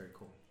 Yeah. Very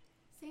cool.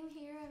 Same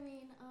here. I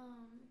mean,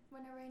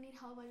 whenever I need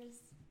help, I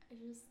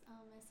just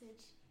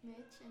message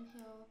Mitch, and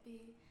he'll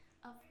be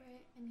up for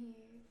it, and he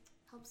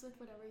helps with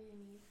whatever you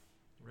need.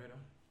 Right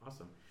on.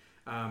 Awesome.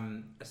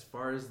 As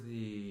far as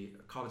the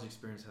college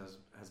experience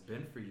has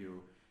been for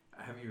you,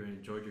 have you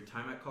enjoyed your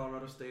time at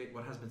Colorado State?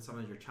 What has been some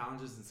of your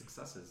challenges and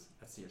successes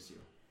at CSU?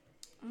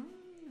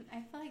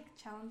 I feel like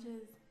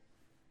challenges.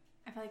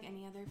 I feel like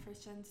any other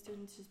first gen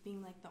students, just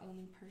being the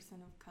only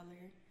person of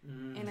color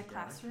in a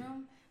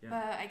classroom. Yeah.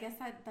 But I guess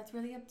that's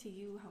really up to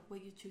you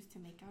what you choose to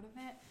make out of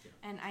it.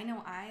 Yeah. And I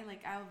know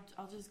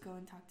I'll just go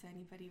and talk to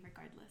anybody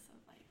regardless of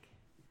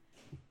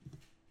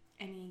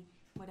any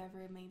whatever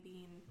it may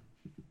be, and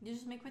you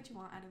just make what you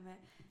want out of it.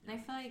 And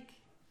I feel like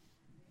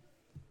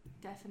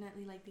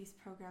definitely these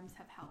programs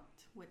have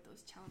helped with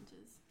those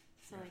challenges.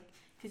 So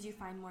because you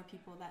find more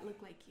people that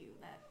look like you,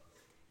 that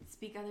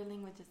speak other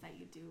languages that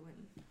you do,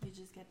 and you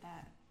just get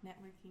that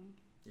networking.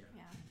 Yeah.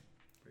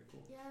 Very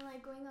cool. Yeah,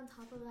 and going on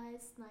top of that,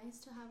 it's nice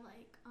to have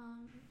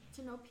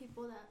to know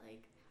people that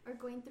are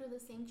going through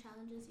the same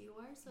challenges you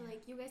are. So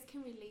you guys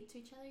can relate to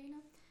each other,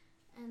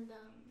 and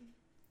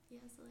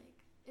so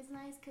it's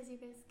nice because you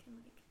guys can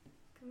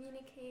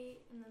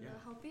communicate, and then they'll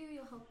help you,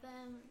 you'll help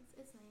them.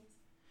 It's nice.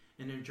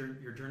 And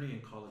your journey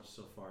in college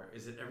so far,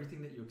 is it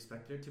everything that you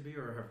expected it to be,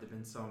 or have there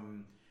been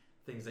some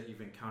things that you've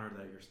encountered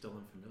that you're still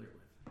unfamiliar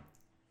with?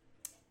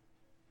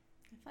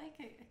 I feel like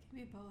it can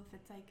be both.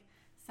 It's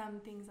some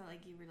things that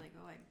you were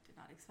oh, I did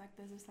not expect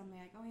this, or something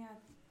oh yeah,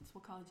 it's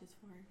what college is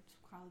for. It's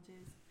what college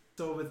is.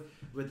 So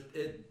with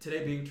it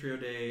today being Trio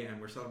Day, and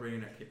we're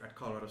celebrating at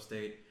Colorado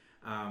State,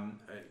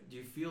 do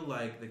you feel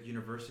like the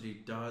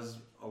university does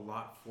a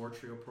lot for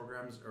Trio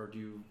programs, or do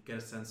you get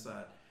a sense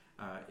that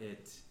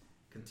it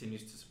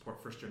continues to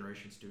support first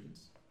generation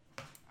students?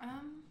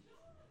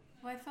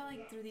 Well, I feel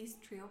like through these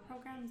Trio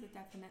programs, it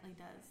definitely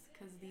does,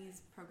 because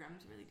these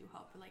programs really do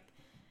help.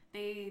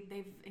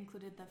 They've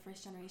included the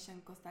first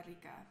generation Costa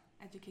Rica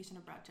education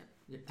abroad trip.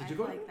 Yeah. Did you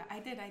go? That. I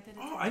did.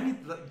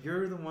 Oh,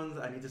 you're the one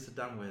that I need to sit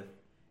down with,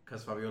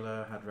 because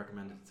Fabiola had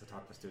recommended to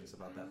talk to students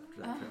about that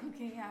trip.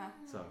 Okay, yeah.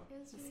 So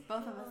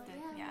both of us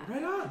did, yeah.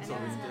 Right on.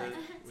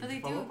 So they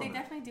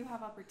definitely do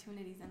have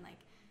opportunities and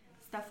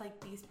stuff like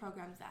these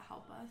programs that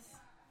help us.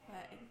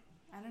 But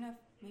I don't know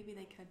if maybe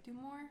they could do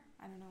more.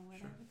 I don't know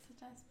what I would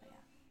suggest, but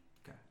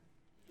yeah. Okay.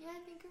 Yeah,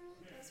 I think it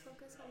really does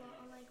focus a lot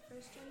on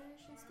first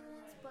generation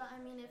students. But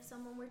I mean, if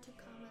someone were to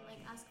come and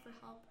ask for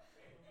help,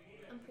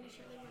 I'm pretty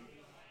sure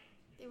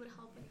they would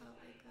help without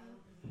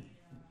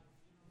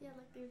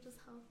they would just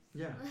help.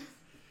 Yeah.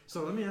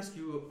 So let me ask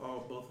you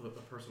all both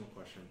a personal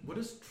question. What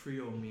does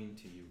Trio mean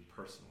to you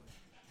personally?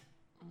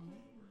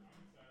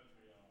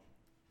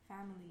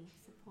 Family,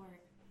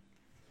 support.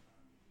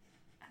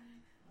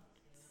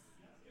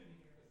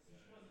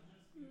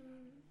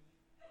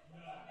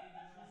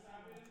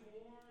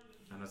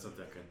 And that's a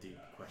deep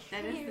question.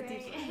 That is the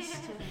deep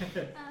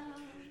question.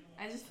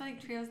 I just feel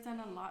like Trio's done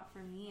a lot for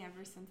me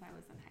ever since I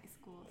was in high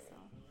school. So.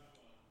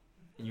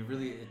 And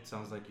it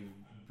sounds like you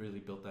really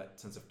built that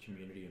sense of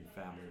community and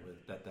family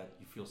with that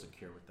you feel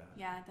secure with that.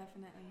 Yeah,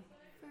 definitely.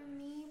 For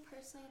me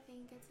personally, I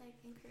think it's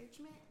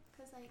encouragement,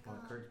 because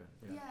encouragement.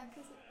 Yeah,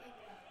 because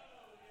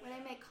when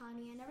I met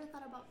Connie, I never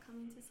thought about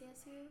coming to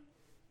CSU,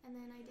 and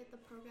then I did the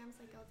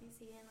programs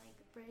LDC and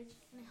Bridge,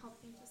 and it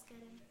helped me just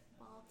get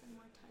involved and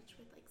more touch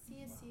with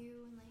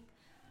CSU and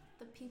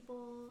the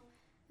people.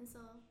 And so,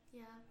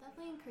 yeah,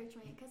 definitely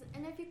encouragement.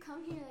 And if you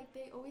come here,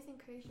 they always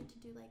encourage you to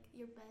do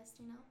your best,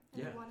 and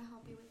they want to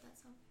help you with that.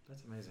 So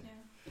that's amazing.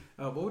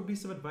 Yeah. What would be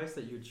some advice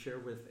that you'd share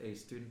with a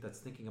student that's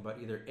thinking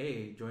about either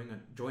A,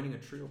 joining a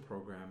Trio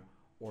program,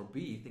 or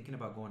B, thinking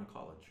about going to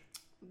college?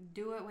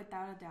 Do it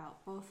without a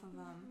doubt. Both of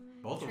them.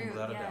 Both of them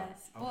without a doubt.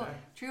 Yes. Okay. Well,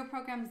 trio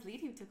programs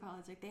lead you to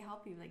college. Like, they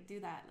help you like do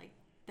that. Like,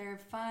 they're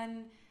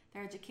fun,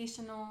 they're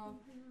educational,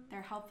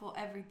 they're helpful,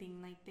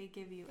 everything. Like, they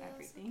give you They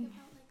everything. also give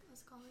out like a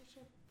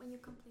scholarship when you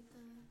complete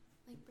the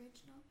like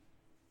bridge, no?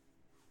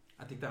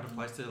 I think that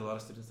applies to a lot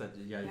of students that,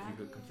 if Yeah. you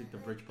could complete the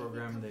Yeah, bridge if you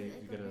program, complete you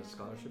the get a program,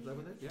 scholarship then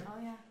with it. Yeah. Oh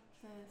yeah,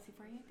 the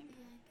C4E, I think.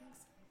 Yeah, I think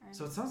so. Or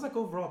So it sounds like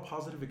overall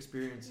positive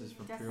experiences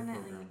from trio Definitely.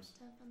 programs.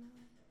 Definitely.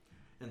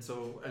 And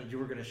so you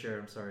were going to share,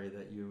 I'm sorry,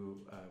 that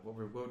you, what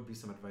would be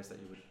some advice that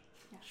you would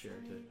Yeah. share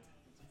to?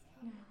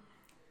 Yeah.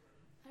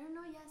 I don't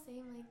know, yeah,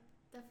 same, like,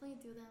 definitely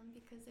do them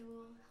because it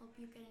will help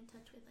you get in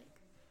touch with, like,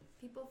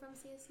 people from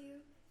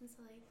CSU, and so,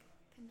 like,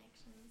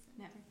 connections,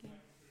 and Networking.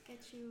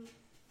 get you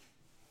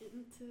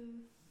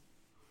into,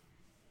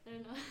 I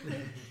don't know,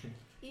 like,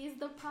 ease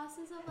the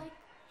process of, like,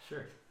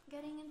 Sure.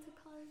 getting into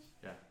college.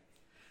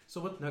 So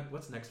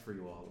what's next for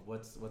you all?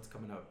 What's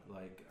coming up?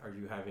 Like, are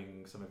you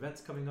having some events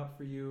coming up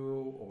for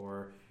you,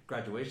 or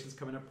graduation's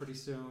coming up pretty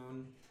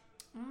soon?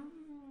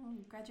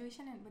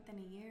 Graduation within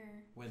a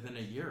year. Within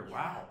a year, Yeah.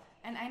 wow!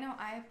 And I know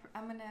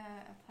I'm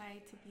gonna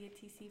apply to be a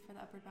TC for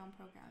the Upward Bound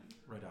program.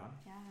 Right on.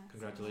 Yeah. so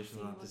Congratulations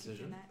we'll on see. that We'll keep doing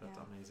decision. that, That's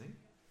yeah. amazing.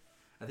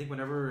 I think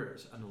whenever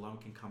an alum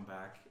can come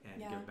back and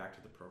Yeah. give back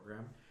to the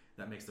program,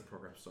 that makes the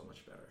program so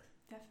much better.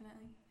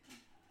 Definitely.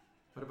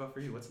 What about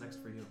for you? What's next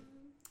for you?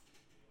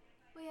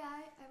 Well,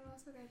 yeah, I'm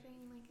also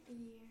graduating in, like, a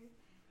year,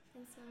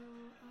 and so,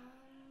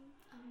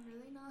 I'm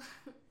really not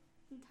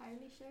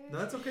entirely sure. No,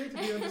 that's okay to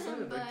be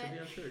undecided. Like, to But- be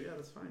unsure. Yeah,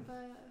 that's fine.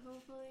 But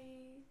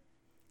hopefully,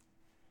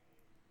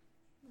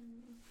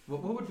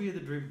 What would be the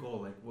dream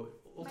goal? Like, what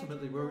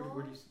ultimately, dream where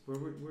goal?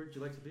 would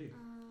you like to be?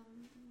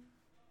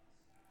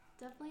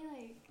 definitely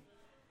like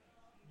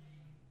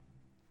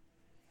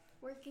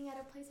working at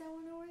a place I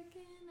want to work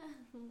in.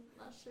 I'm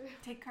not sure.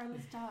 Take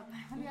Carla's job.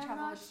 I want to Yeah, I'm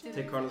travel not with sure. students.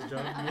 Take Carla's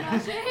job. I'm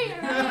not sure.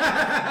 You're right.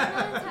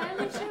 I'm not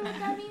entirely sure what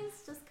that means,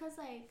 just because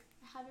like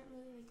I haven't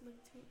really like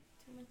looked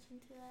too much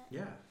into that.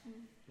 Yeah.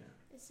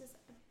 It's just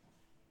I've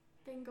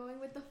been going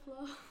with the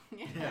flow.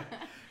 Yeah,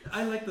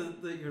 I like the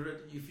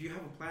if you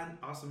have a plan,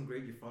 awesome,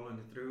 great, you're following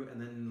it through, and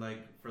then like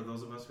for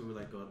those of us who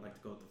like to go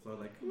with the flow,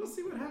 like we'll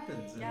see what happens.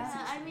 Right. And Yeah,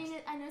 see- I mean,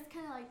 I know it's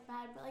kind of like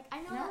bad, but like I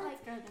know No, that it's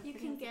like good. That's you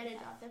pretty can good. get a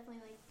job,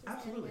 definitely like just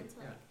Absolutely, getting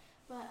into yeah.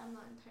 like, but I'm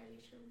not entirely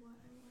sure what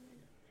I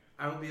wanted.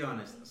 I will be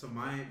honest. So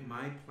my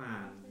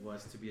plan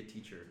was to be a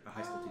teacher, a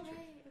high school teacher.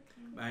 Right,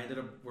 okay. I ended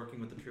up working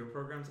with the trio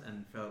programs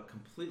and fell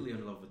completely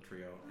in love with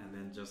trio, and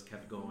then just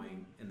kept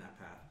going in that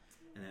path,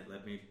 and it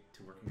led me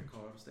to working at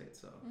Colorado State.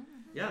 So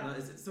yeah, no,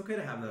 it's okay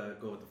to have the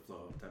go with the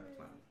flow type of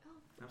plan.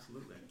 Oh,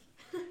 Absolutely.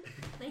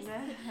 thanks.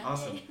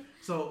 Awesome.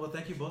 So, well,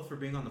 thank you both for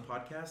being on the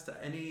podcast.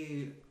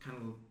 Any kind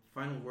of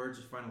final words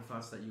or final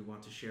thoughts that you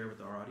want to share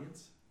with our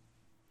audience?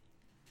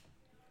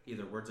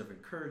 Either words of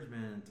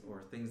encouragement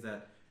or things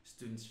that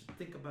students should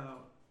think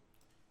about.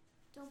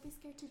 Don't be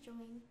scared to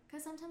join,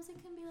 because sometimes it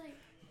can be like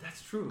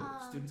That's true.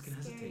 Students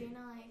can scary, hesitate. you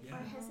know, like Yeah.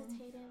 or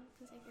hesitating,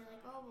 because like you're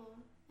like, oh well,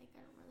 like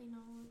I don't really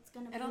know what it's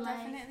gonna It'll be like.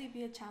 definitely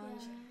be a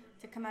challenge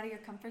to come out of your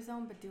comfort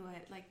zone, but do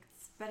it. Like,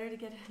 it's better to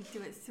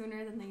do it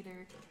sooner than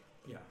later.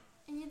 Yeah,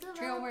 And you Trio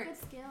develop good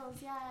works. skills,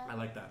 yeah. I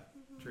like that.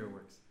 Mhm. Trio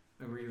works.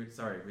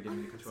 Sorry, we didn't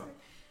mean to cut you off. Sorry.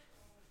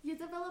 You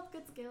develop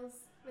good skills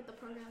with the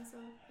program, so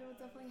it will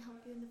definitely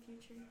help you in the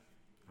future.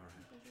 All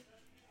right.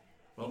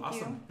 Well, Thank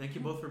you. awesome. Thank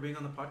you both for being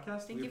on the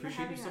podcast. Thank we you for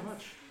appreciate you so having us.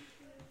 much.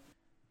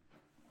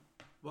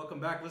 Welcome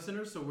back,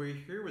 listeners. So we're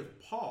here with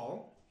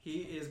Paul. He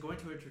is going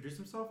to introduce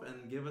himself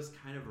and give us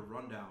kind of a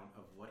rundown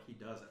of what he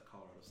does at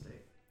Colorado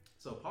State.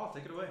 So, Paul,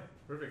 take it away.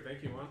 Perfect,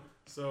 thank you, Juan.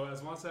 So,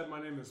 as Juan said, my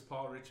name is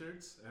Paul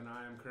Richards, and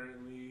I am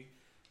currently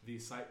the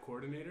site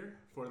coordinator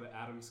for the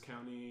Adams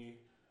County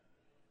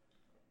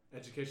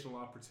Educational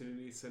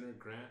Opportunity Center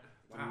grant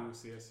Wow.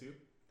 through CSU.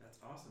 That's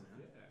awesome,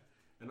 man. Yeah.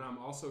 And I'm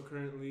also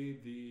currently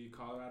the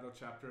Colorado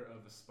chapter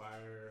of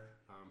Aspire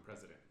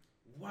president.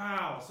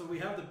 Wow. So we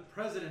have the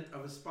president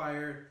of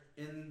Aspire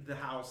in the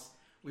house.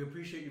 We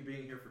appreciate you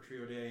being here for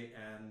Trio Day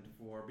and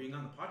for being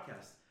on the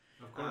podcast.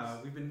 Of course.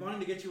 We've been wanting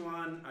to get you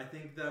on. I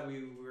think that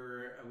we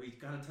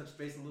kind of touched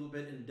base a little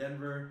bit in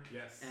Denver,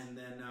 Yes. and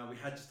then we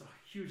had just a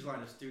huge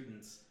line of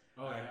students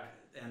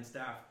and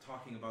staff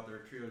talking about their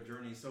Trio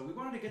journey. So we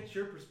wanted to get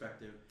your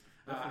perspective.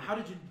 How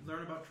did you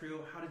learn about Trio?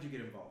 How did you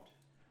get involved?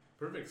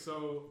 Perfect.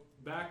 So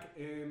back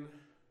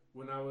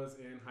when I was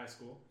in high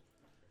school,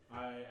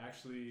 I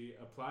actually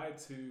applied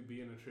to be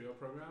in a trio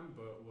program,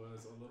 but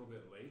was a little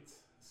bit late,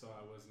 so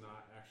I was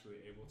not actually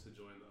able to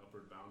join the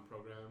Upward Bound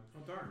program Oh,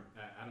 darn.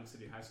 at Adams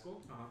City High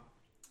School.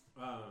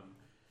 Uh-huh.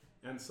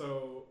 And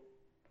so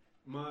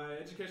my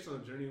educational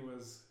journey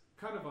was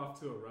kind of off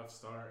to a rough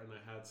start, and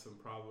I had some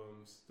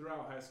problems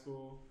throughout high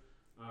school,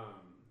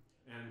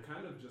 and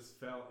kind of just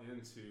fell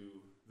into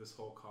this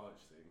whole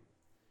college thing.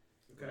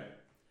 Okay. Right?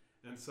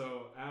 And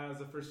so as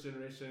a first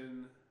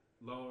generation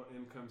lower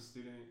income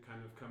student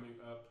kind of coming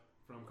up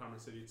from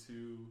Commerce City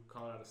to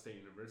Colorado State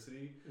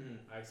University,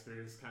 I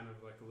experienced kind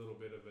of like a little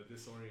bit of a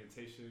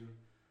disorientation,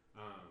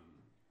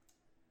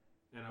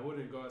 and I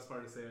wouldn't go as far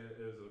to say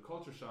it was a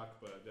culture shock,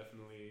 but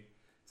definitely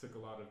took a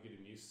lot of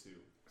getting used to.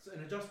 So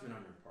an adjustment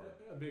on your part.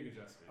 A big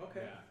adjustment.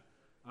 Okay.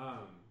 Yeah.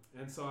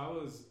 And so I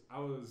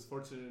was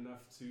fortunate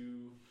enough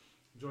to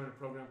join a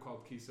program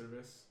called Key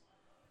Service,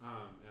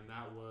 and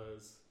that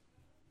was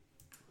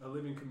a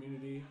living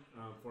community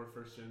for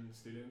first-gen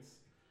students.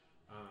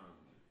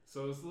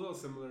 So it's a little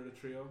similar to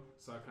TRIO,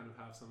 so I kind of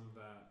have some of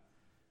that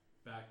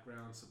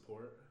background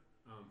support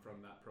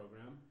from that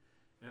program.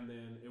 And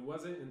then it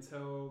wasn't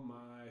until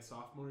my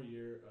sophomore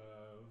year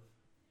of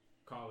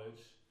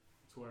college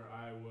to where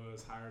I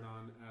was hired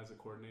on as a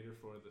coordinator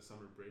for the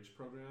Summer Bridge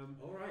program.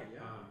 Oh, right,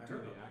 yeah. Through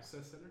the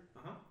Access Center.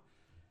 Uh-huh.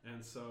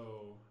 And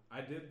so I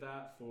did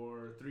that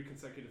for 3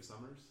 consecutive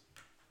summers.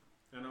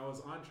 And I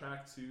was on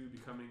track to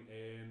becoming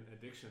an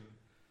addiction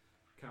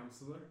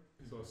counselor.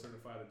 So a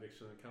certified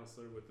addiction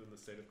counselor within the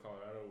state of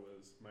Colorado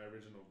was my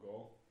original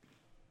goal.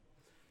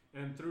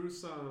 And through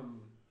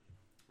some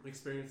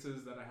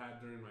experiences that I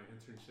had during my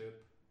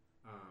internship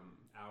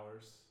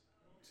hours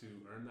to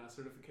earn that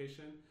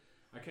certification,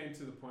 I came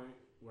to the point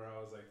where I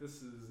was like,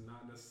 this is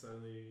not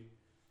necessarily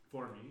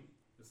for me.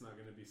 It's not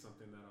going to be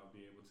something that I'll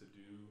be able to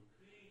do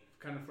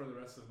kind of for the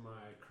rest of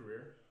my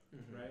career,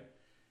 right?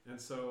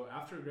 And so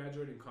after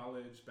graduating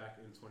college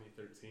back in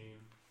 2013,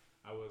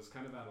 I was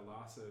kind of at a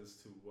loss as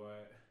to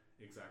what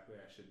exactly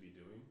I should be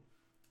doing,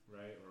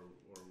 right?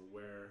 Or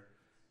where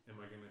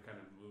am I going to kind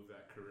of move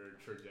that career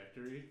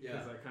trajectory?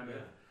 Because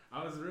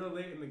I was real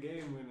late in the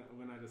game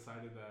when I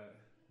decided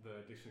that the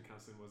addiction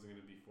counseling wasn't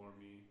going to be for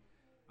me.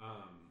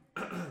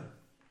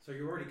 So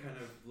you're already kind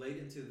of late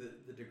into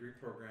the degree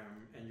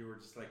program, and you were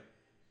just like,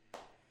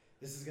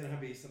 this is going to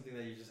be something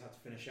that you just have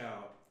to finish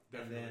out.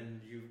 Definitely. And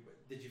then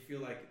did you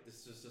feel like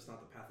this is just not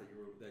the path that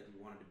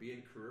you wanted to be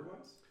in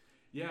career-wise?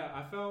 Yeah,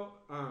 I felt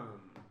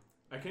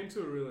I came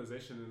to a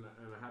realization,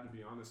 and I had to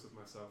be honest with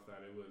myself that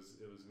it was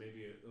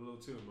maybe a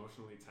little too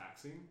emotionally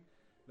taxing,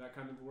 that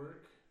kind of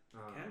work.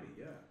 Can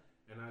be, yeah.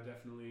 And I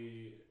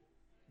definitely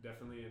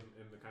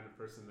am the kind of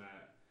person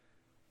that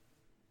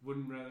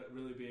wouldn't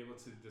really be able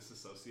to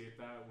disassociate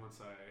that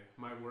once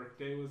my work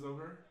day was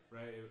over,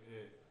 right?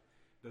 It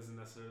doesn't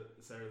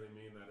necessarily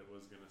mean that it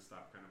was going to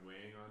stop kind of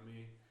weighing on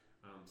me.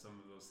 Some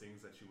of those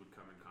things that you would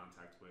come in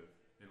contact with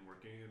in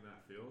working in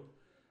that field.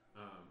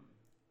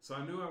 So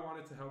I knew I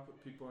wanted to help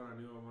people, and I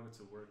knew I wanted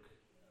to work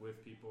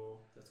with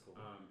people. That's cool.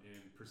 In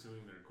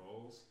pursuing their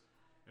goals.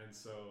 And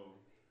so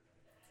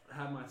I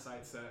had my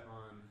sights set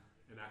on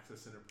an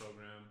Access Center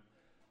program,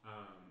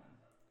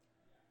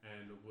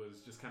 and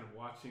was just kind of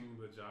watching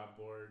the job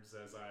boards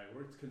as I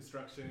worked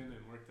construction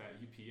and worked at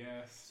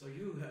UPS. So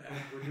you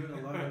were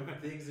doing a lot of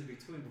things in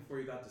between before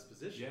you got this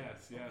position.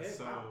 Yes. Okay,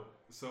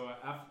 So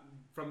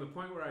from the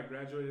point where I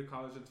graduated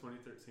college in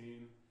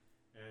 2013,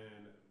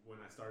 and when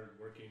I started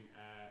working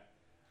at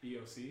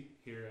EOC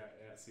here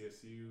at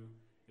CSU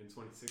in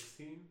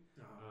 2016,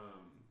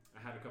 I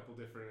had a couple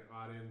different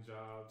odd-end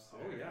jobs. Oh,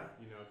 yeah.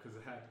 Because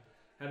I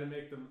had to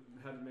make the.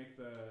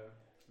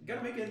 You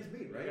gotta make ends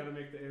meet, right? You gotta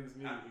make the ends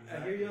meet. Exactly.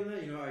 I hear you on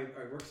that.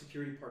 I work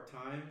security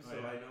part-time, so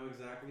I know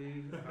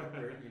exactly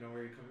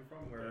where you're coming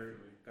from. Where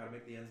gotta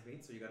make the ends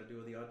meet, so you gotta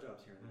do the odd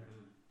jobs here and there.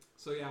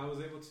 So yeah, I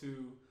was able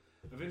to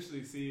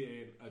eventually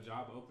see a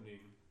job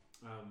opening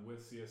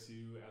with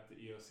CSU at the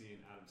EOC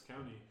in Adams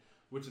County,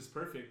 which is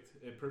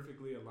perfect. It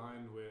perfectly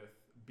aligned with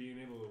being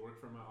able to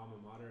work for my alma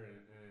mater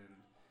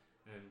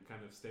and kind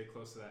of stay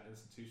close to that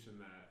institution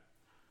that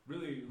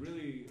really,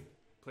 really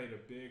played a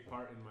big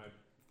part in my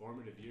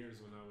formative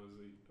years when I was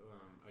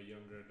a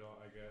younger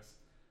adult, I guess.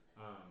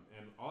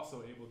 And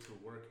also able to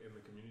work in the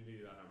community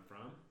that I'm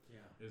from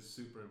is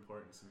super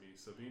important to me.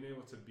 So being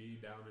able to be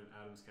down in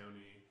Adams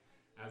County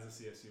as a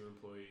CSU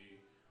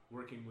employee,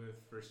 working with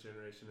first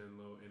generation and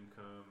low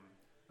income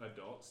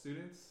adult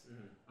students,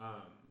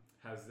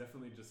 has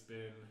definitely just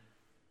been,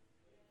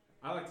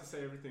 I like to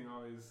say everything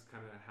always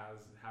kind of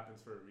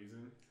happens for a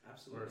reason.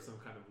 Absolutely. Or some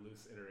kind of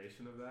loose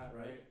iteration of that,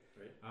 right?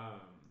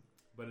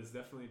 But it's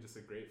definitely just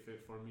a great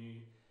fit for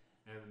me.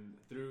 And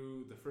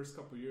through the first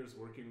couple years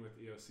working with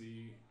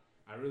EOC,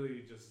 I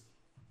really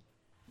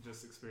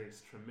just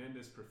experienced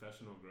tremendous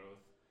professional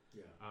growth.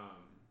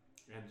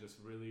 And just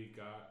really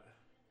got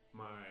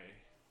my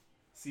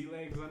sea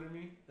legs under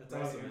me. That's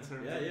awesome. In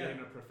terms of being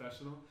a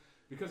professional.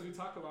 Because we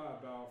talk a lot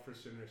about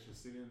first generation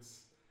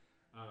students,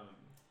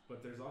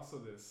 but there's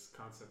also this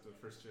concept of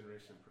first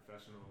generation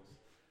professionals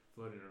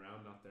floating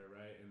around out there,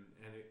 right? And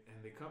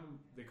they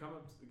come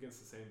up against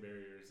the same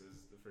barriers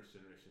as the first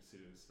generation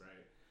students,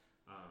 right?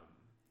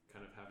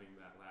 Kind of having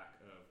that lack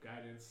of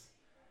guidance,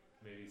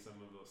 maybe some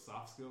of those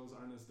soft skills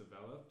aren't as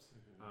developed.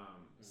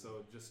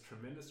 So just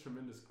tremendous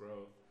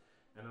growth,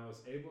 and I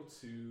was able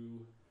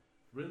to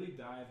really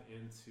dive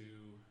into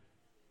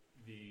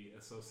the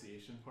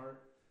association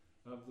part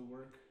of the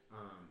work,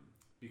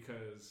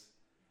 because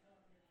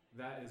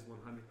that is 100%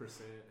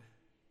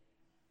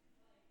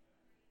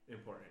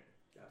 important.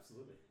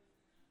 Absolutely.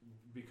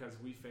 Because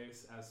we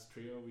face, as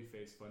TRIO,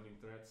 funding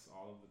threats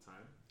all of the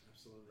time.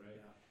 Absolutely, right?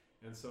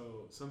 Yeah. And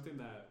so something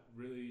that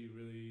really,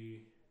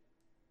 really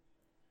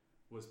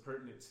was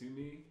pertinent to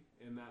me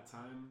in that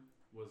time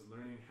was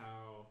learning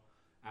how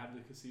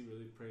advocacy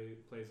really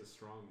plays a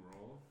strong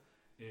role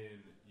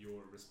in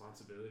your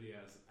responsibility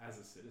as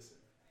a citizen,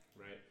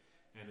 right?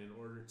 And in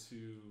order to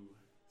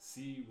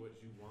see what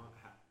you want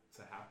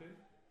to happen,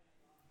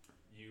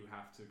 you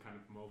have to kind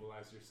of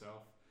mobilize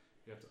yourself.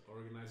 You have to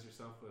organize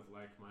yourself with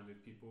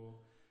like-minded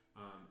people,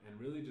 and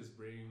really just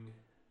bring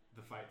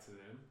the fight to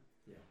them.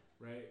 Yeah.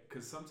 Right?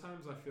 Because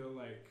sometimes I feel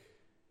like,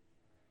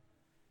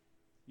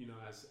 you know,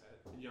 as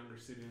younger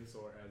students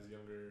or as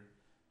younger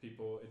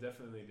people, it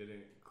definitely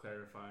didn't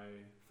clarify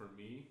for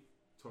me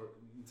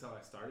until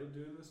I started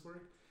doing this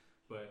work.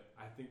 But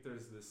I think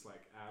there's this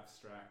like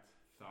abstract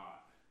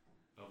thought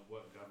of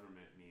what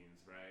government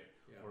means, right?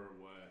 Yeah. Or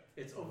what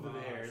it's over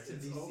there. It's in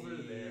DC. Over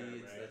there,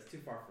 right? It's too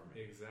far from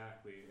me.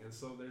 Exactly. And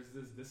so there's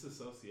this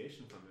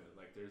disassociation from it.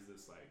 Like there's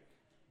this like,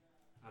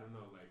 I don't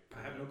know, like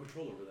I have no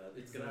control over that.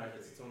 It's Exactly.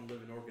 It's its own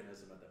living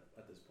organism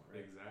at this point,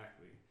 right?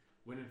 Exactly.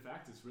 When in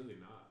fact it's really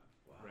not.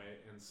 Wow. Right?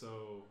 And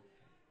so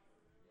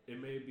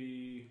it may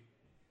be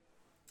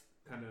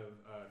kind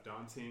of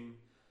daunting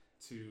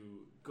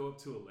to go up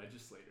to a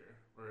legislator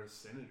or a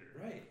senator.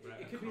 Right.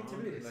 Right? It could be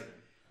intimidating. Like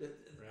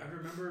Right. I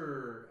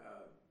remember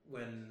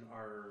when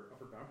our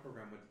Upward Bound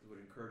program would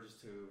encourage us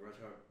to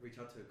reach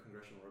out to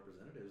congressional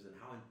representatives, and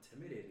how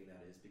intimidating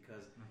that is,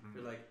 because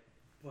they're like,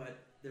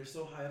 but they're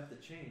so high up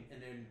the chain.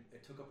 And then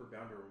it took Upward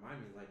Bound to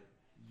remind me, like,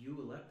 you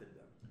elected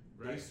them.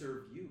 Right. They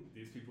serve you.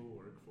 These people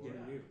work for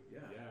Yeah. you.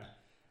 Yeah.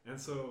 And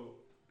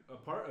so a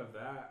part of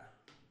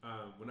that,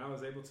 when I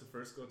was able to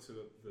first go to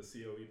the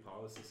COE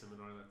policy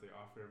seminar that they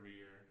offer every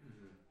year,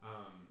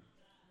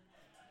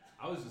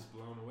 I was just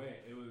blown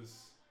away. It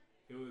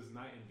was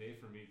night and day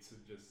for me to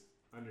just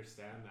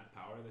understand that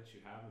power that you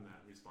have and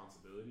that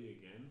responsibility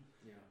again.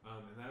 Yeah.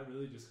 And that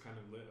really just kind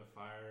of lit a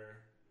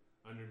fire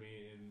under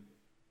me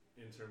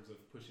in terms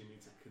of pushing me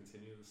to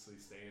continuously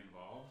stay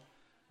involved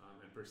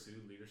and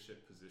pursue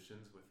leadership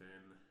positions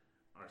within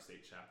our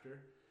state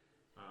chapter.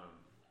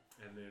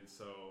 And then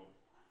so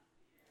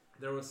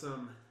there was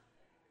some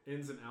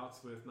ins and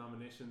outs with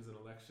nominations and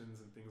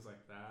elections and things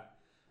like that.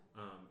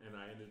 And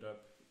I ended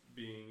up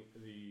being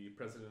the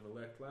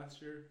president-elect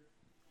last year.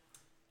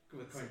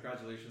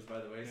 Congratulations,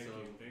 by the way.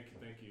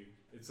 Thank you.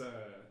 It's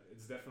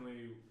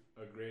definitely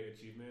a great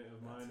achievement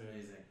of mine. That's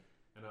amazing.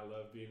 And I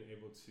love being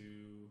able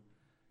to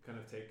kind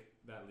of take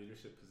that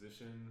leadership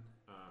position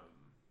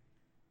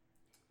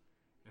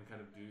and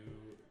kind of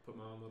put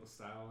my own little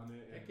style on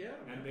it. Heck yeah,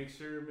 and make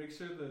sure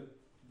the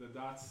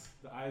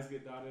I's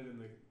get dotted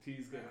and the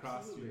T's get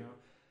crossed, you know.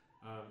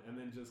 And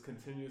then just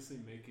continuously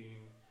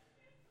making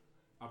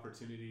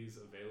opportunities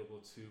available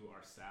to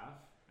our staff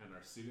and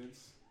our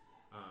students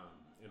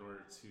in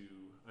order to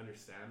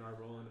understand our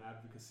role in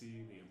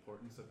advocacy, the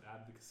importance of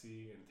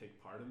advocacy, and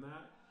take part in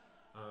that,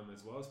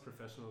 as well as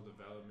professional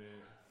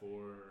development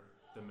for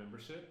the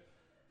membership.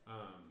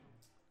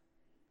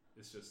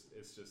 It's just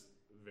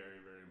very,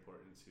 very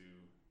important to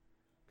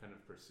kind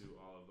of pursue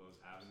all of those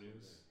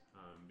avenues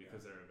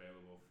because they're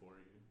available for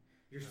you.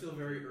 You're still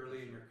very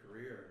early in your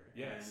career.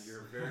 Yes. And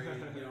you're very,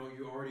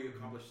 you already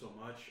accomplished so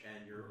much,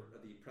 and you're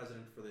the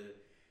president for the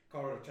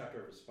Colorado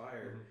chapter of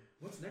Aspire.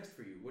 What's next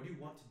for you? What do you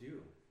want to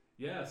do?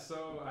 Yeah,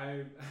 so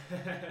I,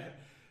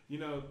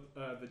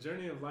 the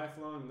journey of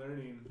lifelong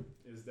learning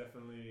is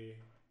definitely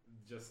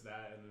just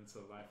that, and it's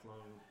a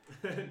lifelong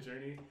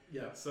journey.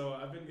 Yeah. So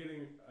I've been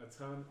getting a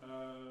ton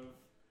of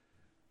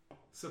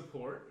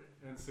support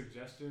and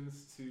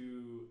suggestions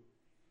to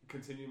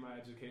continue my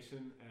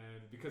education,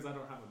 and because I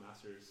don't have a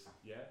master's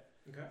yet,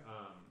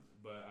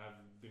 but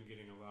I've been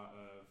getting a lot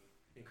of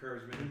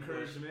encouragement.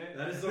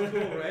 That is so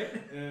cool, right?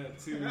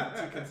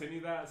 to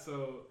continue that.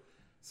 So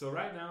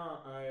right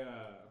now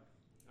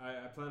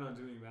I plan on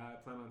doing that.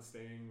 I plan on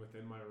staying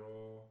within my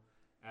role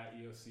at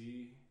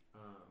EOC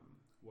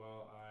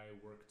while I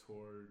work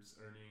towards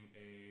earning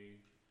a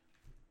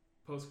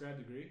post-grad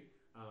degree.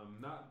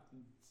 Not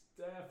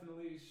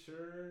exactly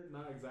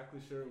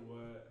sure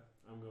what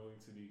I'm going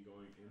to be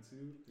going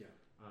into. Yeah.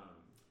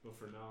 But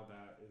for now,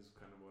 that is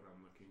kind of what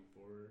I'm looking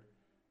forward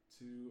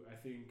to. I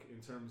think in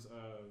terms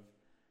of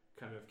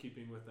kind of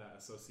keeping with that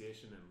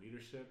association and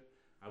leadership,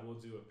 I will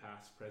do a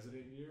past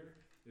president year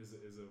is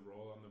a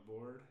role on the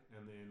board,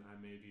 and then I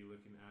may be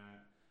looking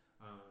at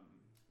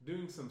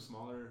doing some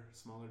smaller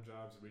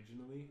jobs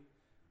regionally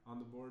on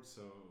the board.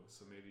 So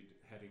maybe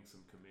heading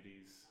some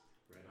committees,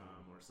 right,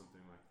 or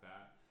something like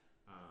that.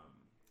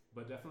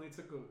 But definitely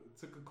took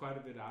quite a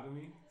bit out of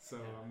me. So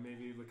I'm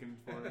maybe looking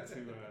forward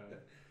to,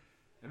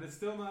 and it's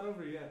still not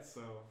over yet.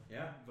 So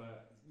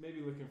but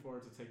maybe looking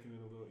forward to taking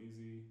it a little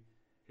easy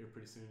here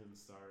pretty soon and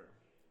start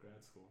grad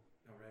school.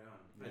 Oh, right on.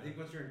 Yeah. I think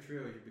once you're in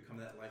TRIO, you become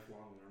that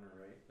lifelong learner,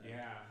 right?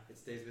 It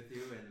stays with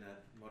you, and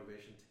that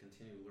motivation to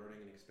continue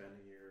learning and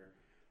expanding your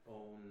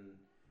own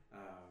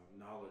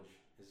knowledge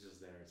is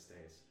just there. It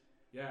stays.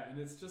 Yeah, and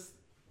it's just,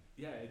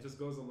 it just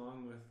goes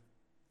along with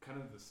kind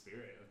of the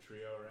spirit of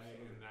TRIO, right?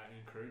 Absolutely. And that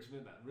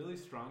encouragement, that really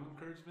strong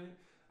encouragement.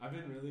 I've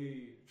been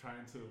really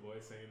trying to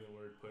avoid saying the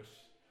word push.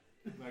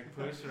 Like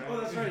push, right? Oh,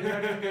 that's right.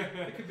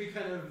 It could be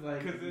kind of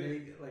like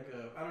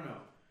I don't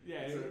know.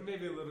 Yeah,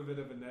 maybe a little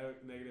bit of a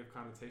negative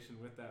connotation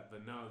with that,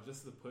 but no,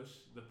 just the push.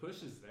 The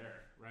push is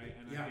there, right?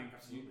 And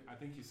I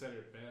think you said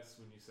it best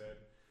when you said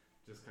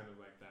just kind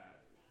of like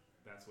that.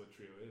 That's what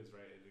Trio is,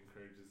 right? It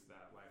encourages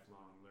that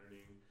lifelong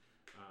learning.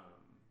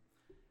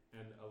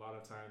 And a lot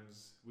of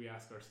times we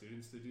ask our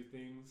students to do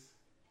things.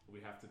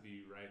 We have to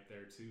be right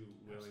there too,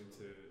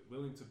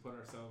 willing to put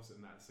ourselves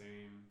in that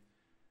same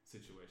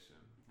situation,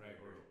 right?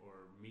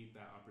 Or meet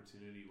that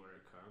opportunity where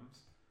it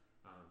comes.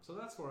 So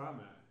that's where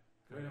I'm at.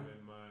 Kind of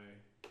in my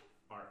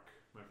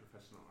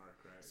professional arc,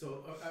 right?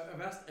 So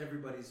I've asked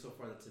everybody so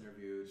far that's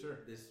interviewed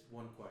this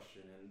one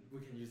question, and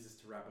we can use this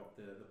to wrap up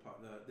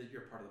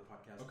your part of the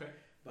podcast. Okay.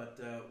 But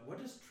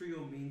what does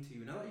Trio mean to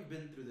you now that you've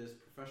been through this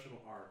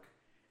professional arc,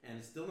 and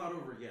it's still not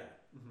over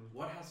yet?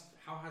 Mm-hmm.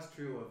 How has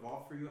Trio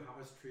evolved for you?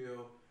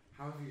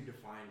 How have you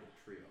defined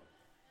Trio?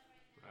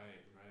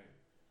 Right.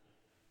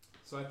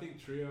 So I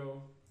think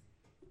Trio,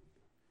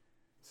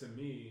 to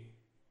me,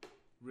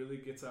 really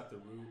gets at the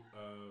root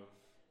of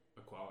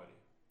equality,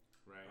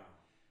 right?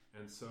 Wow.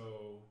 And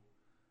so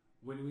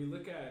when we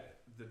look at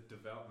the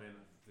development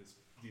of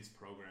these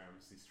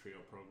programs, these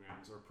Trio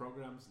programs, or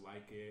programs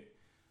like it,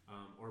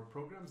 or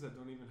programs that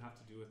don't even have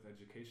to do with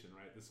education,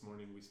 right? This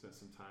morning we spent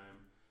some time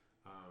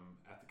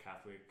at the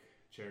Catholic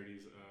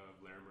Charities of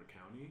Larimer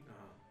County,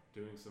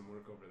 doing some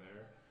work over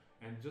there,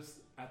 and just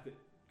at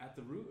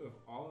the root of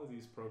all of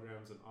these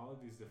programs and all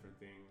of these different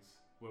things,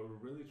 what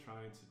we're really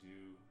trying to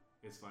do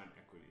is find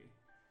equity.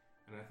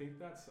 And I think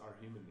that's our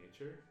human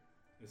nature,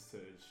 is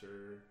to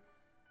ensure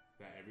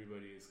that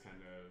everybody is kind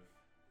of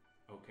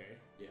okay.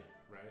 Yeah.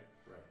 Right?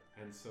 Right.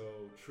 And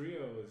so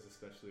Trio is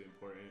especially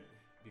important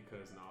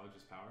because knowledge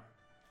is power.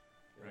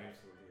 Right? It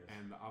absolutely is.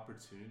 And the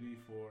opportunity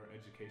for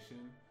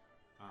education,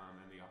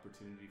 and the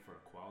opportunity for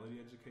a quality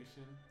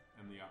education,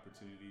 and the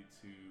opportunity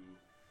to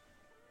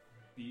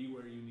be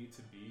where you need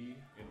to be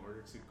in order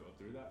to go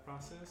through that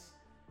process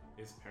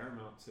is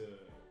paramount to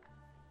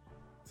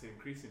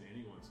increasing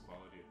anyone's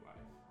quality of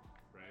life,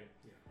 right?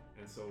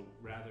 Yeah. And so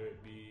rather it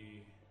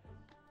be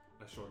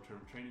a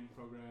short-term training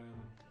program,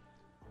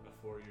 a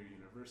 4-year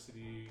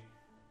university,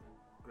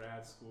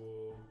 grad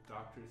school,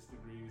 doctorate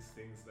degrees,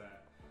 things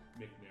that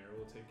McNair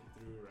will take you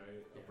through,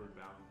 right? Yeah. Upward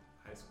Bound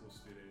high school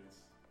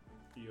students,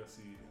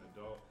 EOC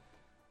adult,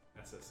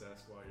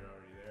 SSS while you're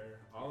already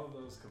there. All of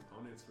those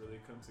components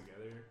really come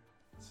together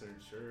to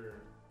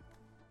ensure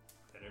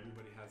that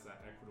everybody has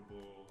that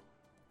equitable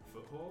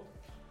foothold.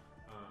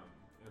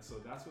 And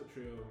so that's what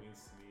Trio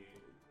means to me.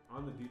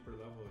 On the deeper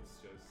level, it's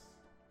just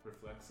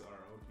reflects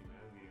our own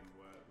humanity and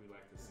what we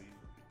like to see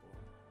from people.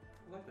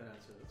 I like that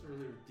answer. That's a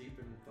really deep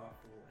and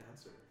thoughtful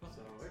answer.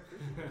 So I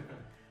appreciate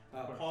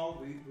it.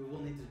 Paul, we will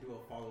need to do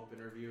a follow-up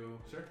interview.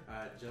 Sure.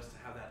 Just to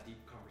have that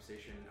deep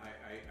conversation.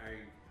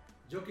 I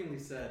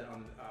jokingly said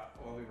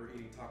while we were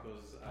eating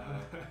tacos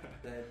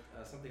that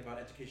something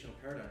about educational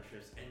paradigm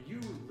shifts, and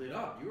you lit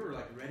up. You were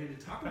like ready to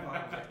talk about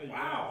it. I was like,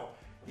 wow,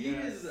 he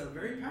is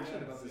very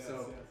passionate about this.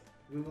 So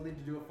we will need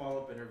to do a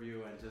follow-up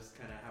interview and just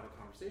kind of have a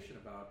conversation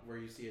about where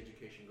you see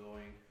education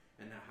going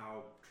and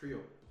how Trio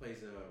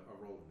plays a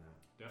role in that.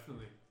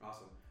 Definitely.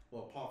 Awesome.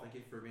 Well, Paul, thank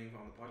you for being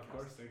on the podcast. Of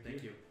course,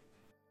 thank you.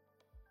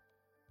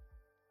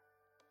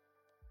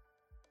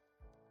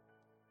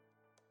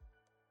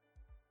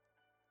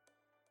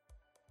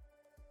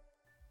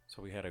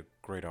 So we had a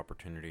great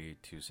opportunity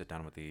to sit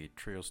down with the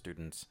Trio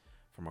students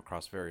from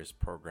across various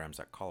programs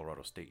at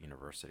Colorado State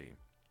University.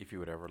 If you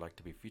would ever like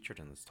to be featured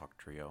in Let's Talk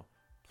Trio,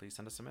 please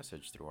send us a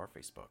message through our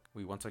Facebook.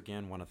 We once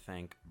again want to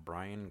thank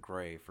Brian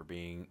Gray for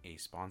being a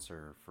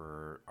sponsor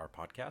for our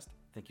podcast.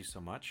 Thank you so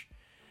much.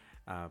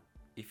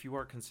 If you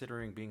are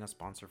considering being a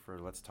sponsor for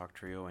Let's Talk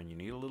Trio and you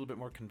need a little bit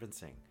more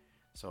convincing,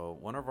 so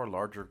one of our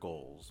larger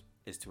goals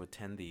is to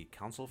attend the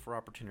Council for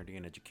Opportunity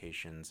in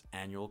Education's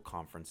annual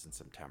conference in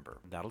September.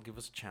 That'll give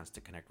us a chance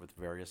to connect with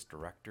various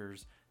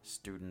directors,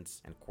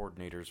 students, and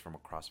coordinators from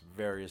across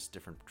various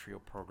different Trio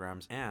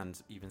programs,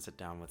 and even sit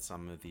down with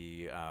some of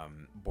the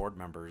board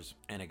members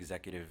and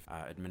executive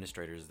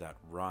administrators that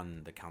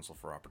run the Council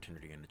for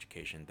Opportunity in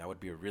Education. That would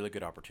be a really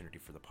good opportunity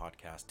for the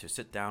podcast to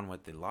sit down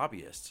with the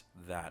lobbyists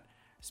that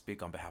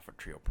speak on behalf of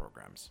Trio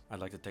programs. I'd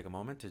like to take a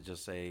moment to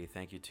just say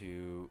thank you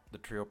to the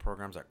Trio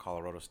programs at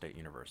Colorado State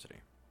University.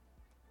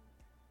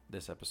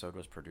 This episode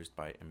was produced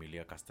by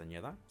Emilia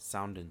Castañeda,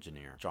 sound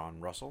engineer John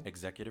Russell,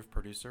 executive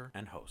producer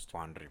and host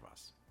Juan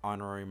Rivas.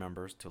 Honorary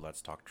members to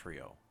Let's Talk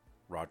Trio,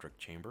 Roderick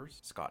Chambers,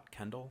 Scott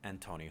Kendall, and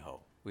Tony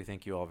Ho. We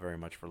thank you all very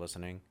much for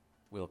listening.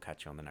 We'll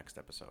catch you on the next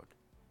episode.